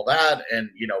talent and all that. And,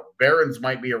 Barons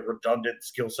might be a redundant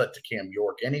skill set to Cam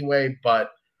York anyway,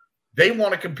 but they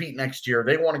want to compete next year.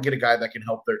 They want to get a guy that can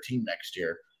help their team next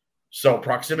year. So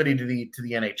proximity to the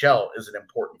NHL is an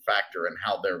important factor in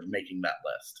how they're making that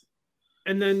list.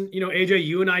 And then, AJ,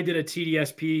 you and I did a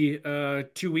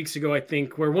TDSP 2 weeks ago, I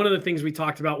think, where one of the things we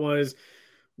talked about was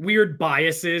weird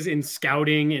biases in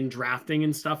scouting and drafting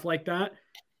and stuff like that.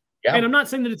 Yeah. And I'm not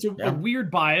saying that it's a weird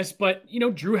bias, but,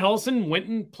 Drew Helleson went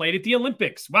and played at the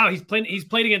Olympics. Wow, he's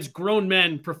played against grown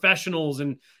men, professionals,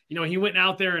 and, he went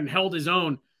out there and held his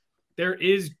own. There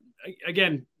is,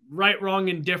 again, right, wrong,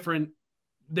 and different.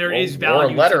 There is value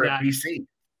or a letter to that. At BC.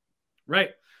 Right.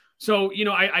 So,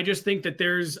 I just think that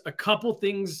there's a couple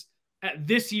things at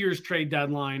this year's trade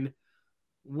deadline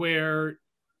where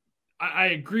I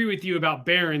agree with you about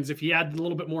Barons. If he had a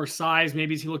little bit more size,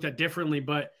 maybe he looked at differently.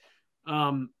 But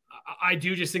I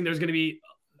do just think there's going to be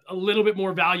a little bit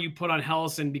more value put on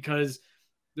Helleson because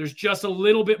there's just a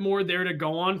little bit more there to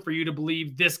go on for you to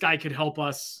believe this guy could help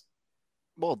us.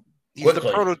 Well,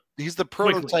 he's the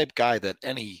prototype guy that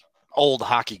any old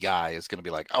hockey guy is going to be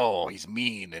like, oh, he's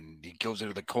mean and he goes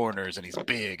into the corners and he's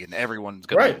big and everyone's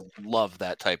going to love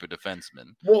that type of defenseman.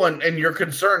 Well, and your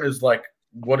concern is like,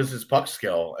 what is his puck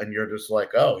skill? And you're just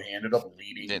like, oh, he ended up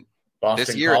leading Boston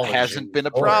this year. It hasn't been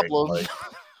a problem. Like,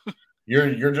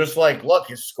 you're just like, look,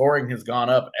 his scoring has gone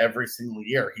up every single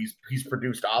year. He's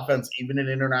produced offense even in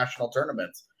international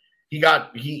tournaments.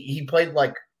 He played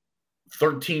like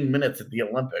 13 minutes at the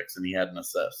Olympics and he had an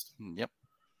assist. Yep.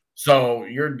 So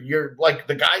you're like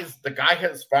the guy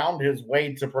has found his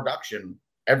way to production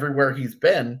everywhere he's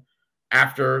been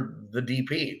after the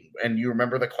DP. And you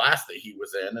remember the class that he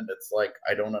was in, and it's like,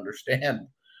 I don't understand.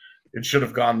 It should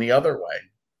have gone the other way.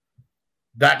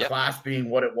 That class being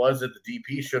what it was at the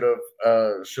DP should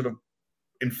have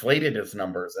inflated his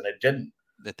numbers, and it didn't.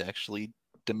 That actually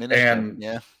diminished and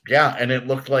him. And it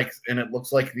looks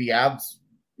like the Abs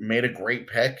made a great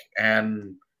pick,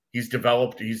 and he's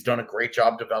done a great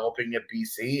job developing at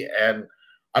BC, and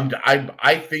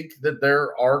I think that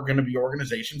there are going to be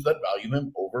organizations that value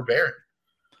him over Barron,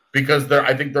 because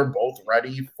I think they're both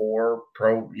ready for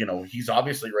pro. He's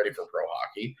obviously ready for pro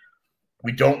hockey.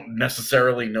 We don't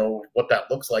necessarily know what that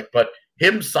looks like, but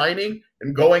him signing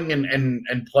and going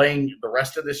and playing the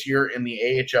rest of this year in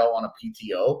the AHL on a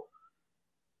PTO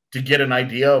to get an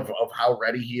idea of how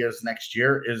ready he is next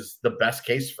year is the best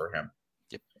case for him.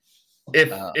 Yep.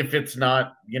 If it's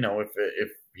not,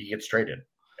 if he gets traded.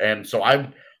 And so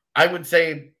I would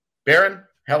say Barron,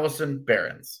 Helleson,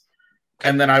 Barons.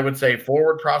 And then I would say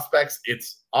forward prospects,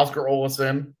 it's Oscar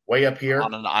Olsson way up here.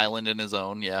 On an island in his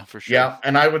own, yeah, for sure. Yeah,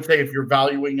 and I would say if you're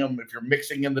valuing him, if you're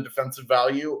mixing in the defensive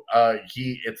value,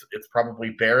 it's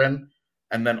probably Barron,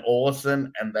 and then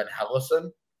Olsson, and then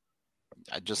Helleson.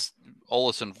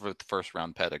 Olsson for the first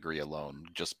round pedigree alone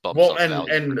just bumps up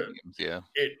value.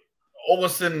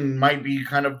 Olsson might be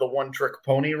kind of the one trick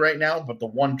pony right now, but the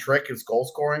one trick is goal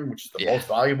scoring, which is the most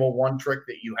valuable one trick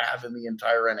that you have in the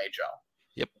entire NHL.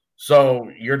 Yep. So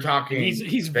you're talking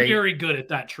he's very good at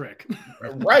that trick.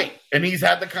 Right. And he's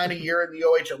had the kind of year in the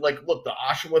OHL. Like, look, the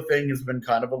Oshawa thing has been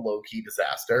kind of a low-key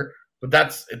disaster, but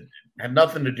it had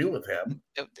nothing to do with him.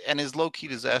 And his low-key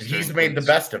disaster, he's made the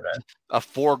best of it. A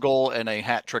 4-goal and a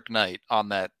hat trick night on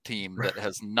that team that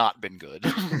has not been good.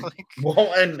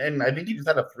 Well, and I think he just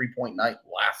had a 3-point night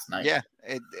last night. Yeah,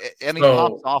 and he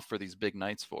pops off for these big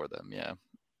nights for them. Yeah,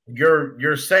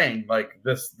 you're saying like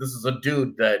this is a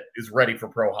dude that is ready for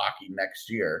pro hockey next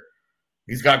year.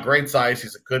 He's got great size.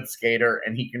 He's a good skater,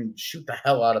 and he can shoot the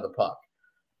hell out of the puck.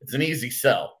 It's an easy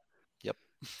sell. Yep,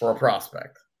 for a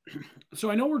prospect.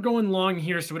 So I know we're going long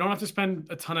here, so we don't have to spend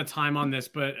a ton of time on this,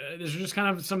 but this is just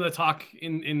kind of some of the talk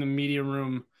in the media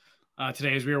room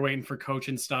today as we were waiting for coach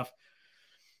and stuff.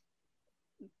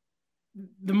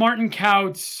 The Martin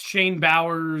Couts, Shane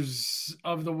Bowers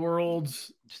of the world,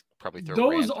 probably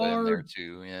those are in there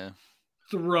too, yeah.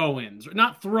 Throw-ins,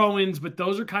 not throw-ins, but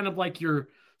those are kind of like your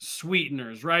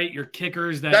sweeteners, right? Your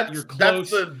kickers that you're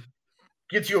close.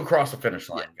 Gets you across the finish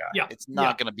line, guy. Yeah, it's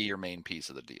not going to be your main piece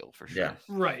of the deal for sure. Yeah,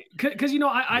 right. Because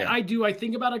I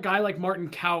think about a guy like Martin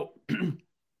Kaut,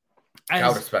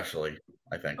 Kaut especially.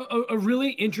 I think a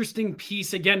really interesting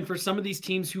piece again for some of these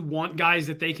teams who want guys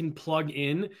that they can plug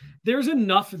in. There's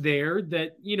enough there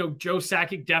that Joe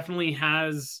Sakic definitely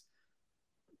has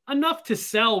enough to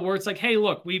sell where it's like, hey,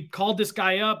 look, we've called this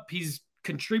guy up. He's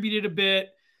contributed a bit.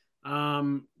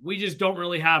 We just don't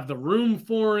really have the room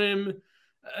for him.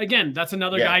 Again, that's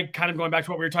another guy kind of going back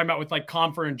to what we were talking about with like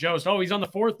Compher and Jost. Oh, he's on the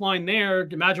fourth line there.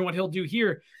 Imagine what he'll do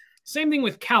here. Same thing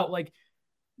with Kaut. Like,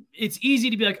 it's easy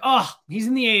to be like, oh, he's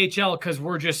in the AHL because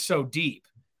we're just so deep.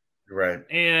 Right.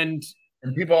 And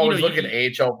people always look at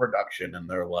AHL production and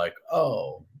they're like,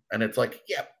 oh. And it's like,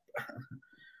 yeah,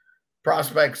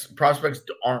 prospects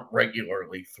aren't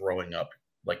regularly throwing up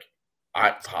like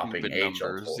eye-popping AHL numbers,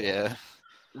 totals. Yeah.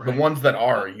 The ones that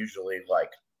are usually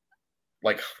like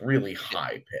really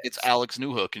high picks. It's Alex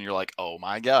Newhook, and you're like, oh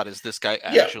my god, is this guy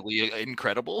actually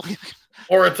incredible?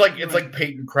 Or it's like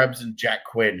Peyton Krebs and Jack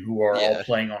Quinn, who are all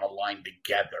playing on a line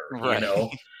together,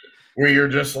 where you're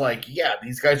just like, yeah,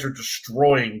 these guys are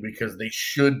destroying because they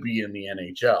should be in the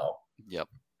NHL. Yep.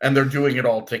 And they're doing it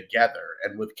all together.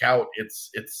 And with Kaut, it's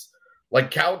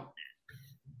like Kaut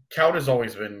has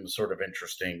always been sort of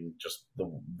interesting, just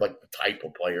the type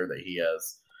of player that he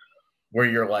is, where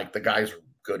you're like, the guy's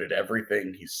good at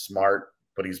everything. He's smart,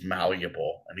 but he's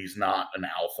malleable, and he's not an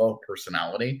alpha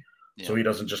personality. Yeah. So he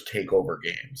doesn't just take over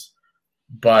games,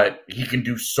 but he can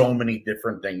do so many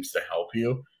different things to help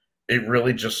you. It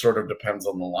really just sort of depends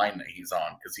on the line that he's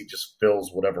on, because he just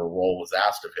fills whatever role is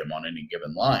asked of him on any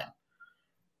given line.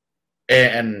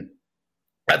 And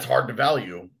that's hard to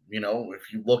value.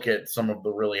 If you look at some of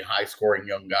the really high scoring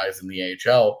young guys in the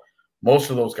AHL,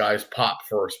 most of those guys pop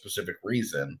for a specific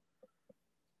reason.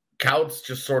 Kaut's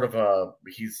just sort of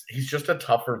he's just a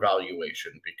tougher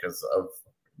valuation because of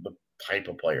the type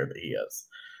of player that he is,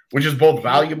 which is both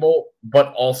valuable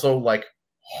but also like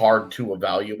hard to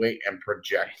evaluate and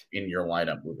project in your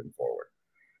lineup moving forward.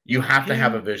 You have to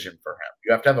have a vision for him.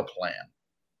 You have to have a plan.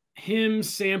 Him,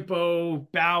 Sampo,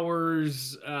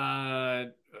 Bowers, Maltsev,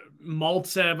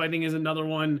 I think, is another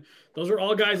one. Those are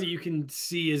all guys that you can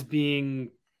see as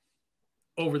being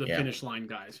over the finish line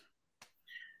guys.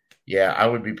 Yeah, I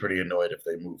would be pretty annoyed if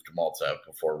they moved Maltsev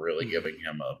before really giving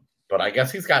him a. But I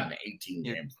guess he's gotten 18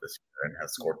 games this year and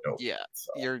has scored no. Yeah,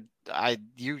 so.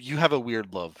 You have a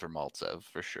weird love for Maltsev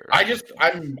for sure. I just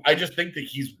think that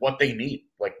he's what they need.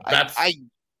 Like that's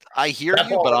I hear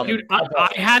you, but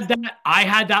I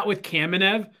had that with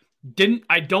Kamenev,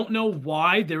 I don't know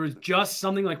why. There was just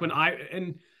something like when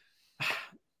Cam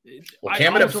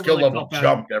Reddick's skill level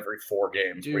jumped every 4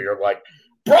 games. Dude. Where you're like,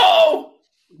 bro,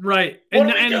 right? What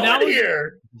are we doing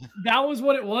here? That was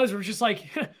what it was. It was just like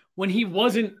when he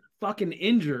wasn't fucking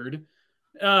injured,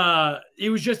 it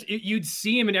was just you'd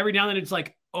see him, and every now and then it's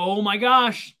like, oh my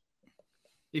gosh,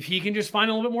 if he can just find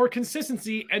a little bit more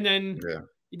consistency, and then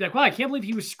you'd be like, wow, I can't believe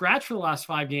he was scratched for the last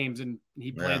 5 games, and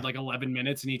he played like 11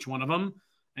 minutes in each one of them,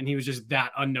 and he was just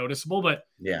that unnoticeable. But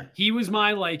he was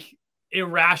my like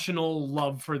irrational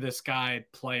love for this guy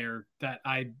player that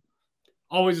I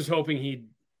always was hoping he'd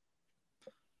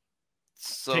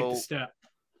take the step.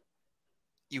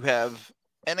 You have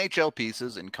NHL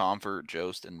pieces in Comfort,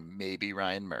 Jost, and maybe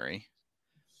Ryan Murray.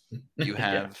 You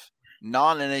have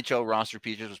non-NHL roster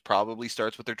pieces, which probably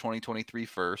starts with their 2023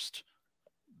 first.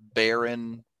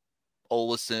 Barron,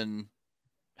 Olesen,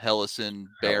 Helleson,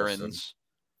 Barons,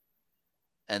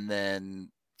 and then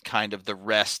kind of the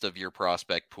rest of your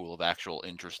prospect pool of actual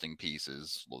interesting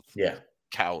pieces with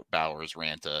Kaut, Bowers,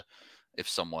 Ranta, if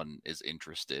someone is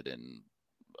interested in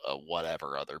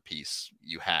whatever other piece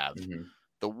you have.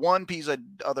 The one piece I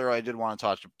did want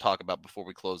to talk about before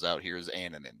we close out here is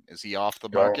Annunen. Is he off the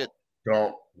market?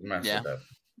 Don't mess with that.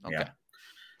 Okay. Yeah.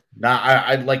 Now,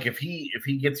 I'd like if he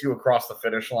gets you across the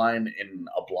finish line in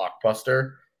a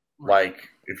blockbuster, like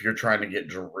if you're trying to get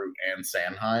Giroux and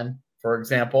Sanheim, for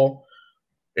example,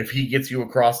 if he gets you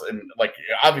across, and like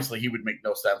obviously he would make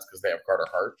no sense because they have Carter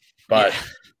Hart, but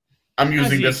I'm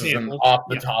using this as an off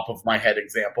the top of my head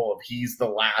example of he's the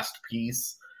last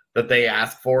piece that they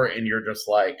ask for, and you're just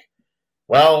like,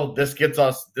 well, this gets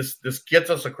us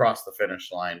across the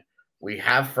finish line. We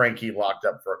have Frankie locked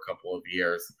up for a couple of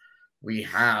years. We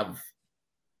have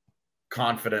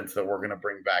confidence that we're going to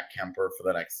bring back Kemper for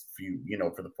the next few,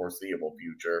 for the foreseeable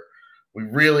future. We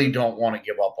really don't want to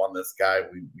give up on this guy.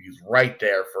 He's right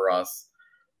there for us,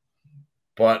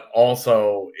 but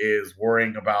also is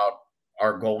worrying about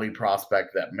our goalie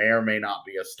prospect that may or may not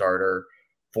be a starter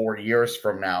 4 years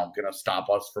from now, going to stop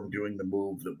us from doing the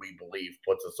move that we believe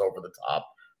puts us over the top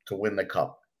to win the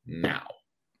cup now.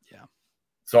 Yeah.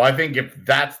 So I think if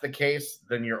that's the case,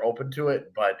 then you're open to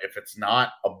it. But if it's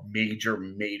not a major,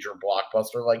 major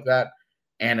blockbuster like that,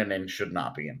 Annunen should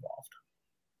not be involved.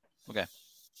 Okay.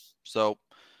 So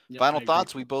final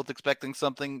thoughts. We both expecting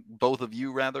something, both of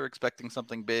you rather expecting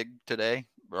something big today,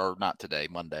 or not today,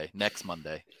 Monday, next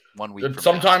Monday, 1 week.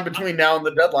 Sometime between now and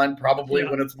the deadline, probably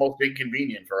when it's most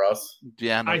inconvenient for us.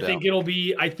 Yeah, no doubt. Think it'll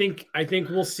be. I think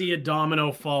we'll see a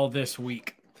domino fall this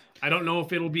week. I don't know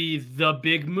if it'll be the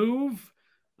big move.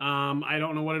 I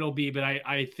don't know what it'll be, but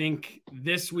I think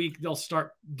this week they'll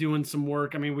start doing some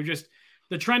work. I mean,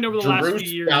 the trend over the last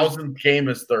few years. 1,000th game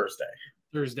is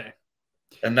Thursday.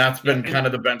 And that's been kind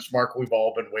of the benchmark we've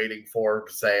all been waiting for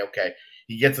to say, okay,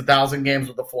 he gets 1,000 games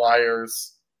with the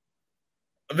Flyers.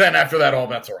 Then after that, all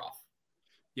bets are off.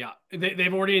 Yeah,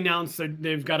 they've already announced that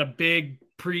they've got a big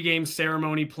pregame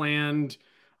ceremony planned.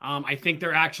 I think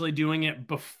they're actually doing it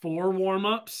before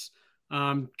warmups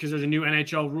because there's a new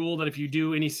NHL rule that if you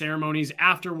do any ceremonies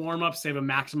after warmups, they have a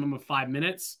maximum of 5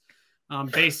 minutes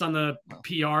based on the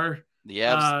PR. The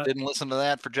Avs didn't listen to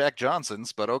that for Jack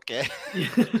Johnson's, but okay.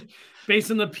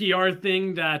 Based on the PR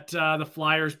thing that the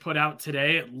Flyers put out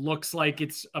today, it looks like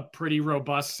it's a pretty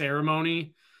robust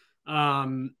ceremony.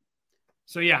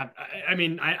 So yeah, I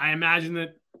mean, I imagine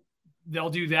that they'll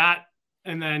do that.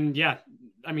 And then,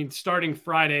 starting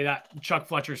Friday, that Chuck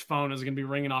Fletcher's phone is going to be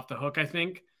ringing off the hook, I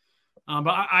think. But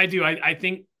I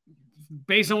think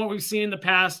based on what we've seen in the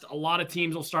past, a lot of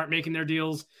teams will start making their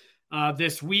deals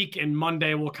this week, and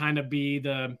Monday will kind of be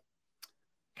the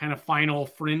kind of final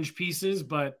fringe pieces,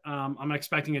 but I'm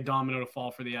expecting a domino to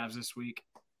fall for the Avs this week.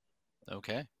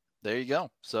 Okay, there you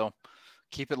go. So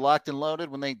keep it locked and loaded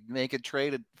when they make a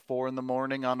trade at 4 a.m.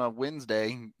 on a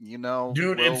Wednesday,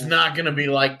 Dude, it's not going to be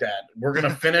like that. We're going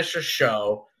to finish a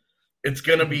show. It's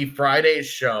going to be Friday's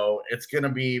show.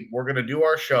 We're going to do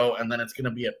our show, and then it's going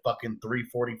to be at fucking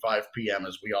 3:45 p.m.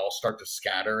 as we all start to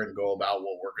scatter and go about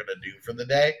what we're going to do for the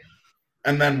day.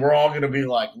 And then we're all going to be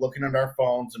like looking at our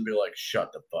phones and be like,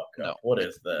 shut the fuck up. No. What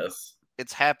is this?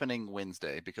 It's happening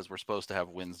Wednesday because we're supposed to have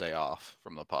Wednesday off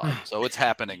from the pod. So it's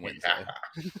happening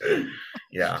Wednesday.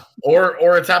 Yeah.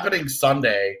 Or it's happening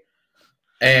Sunday,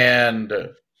 and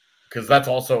because that's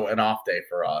also an off day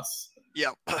for us.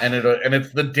 Yep. And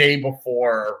it's the day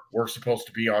before we're supposed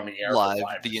to be on the air live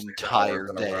the entire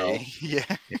day. Yeah.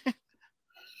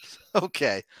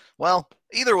 Okay. Well,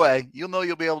 either way, you'll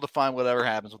be able to find whatever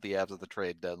happens with the Avs at the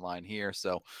trade deadline here.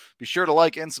 So be sure to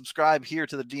like and subscribe here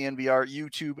to the DNVR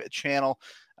YouTube channel.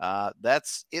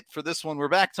 That's it for this one. We're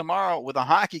back tomorrow with a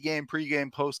hockey game,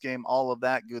 pregame, postgame, all of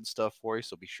that good stuff for you.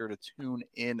 So be sure to tune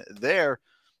in there.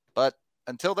 But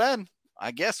until then,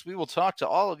 I guess we will talk to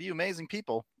all of you amazing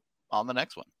people on the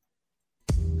next one.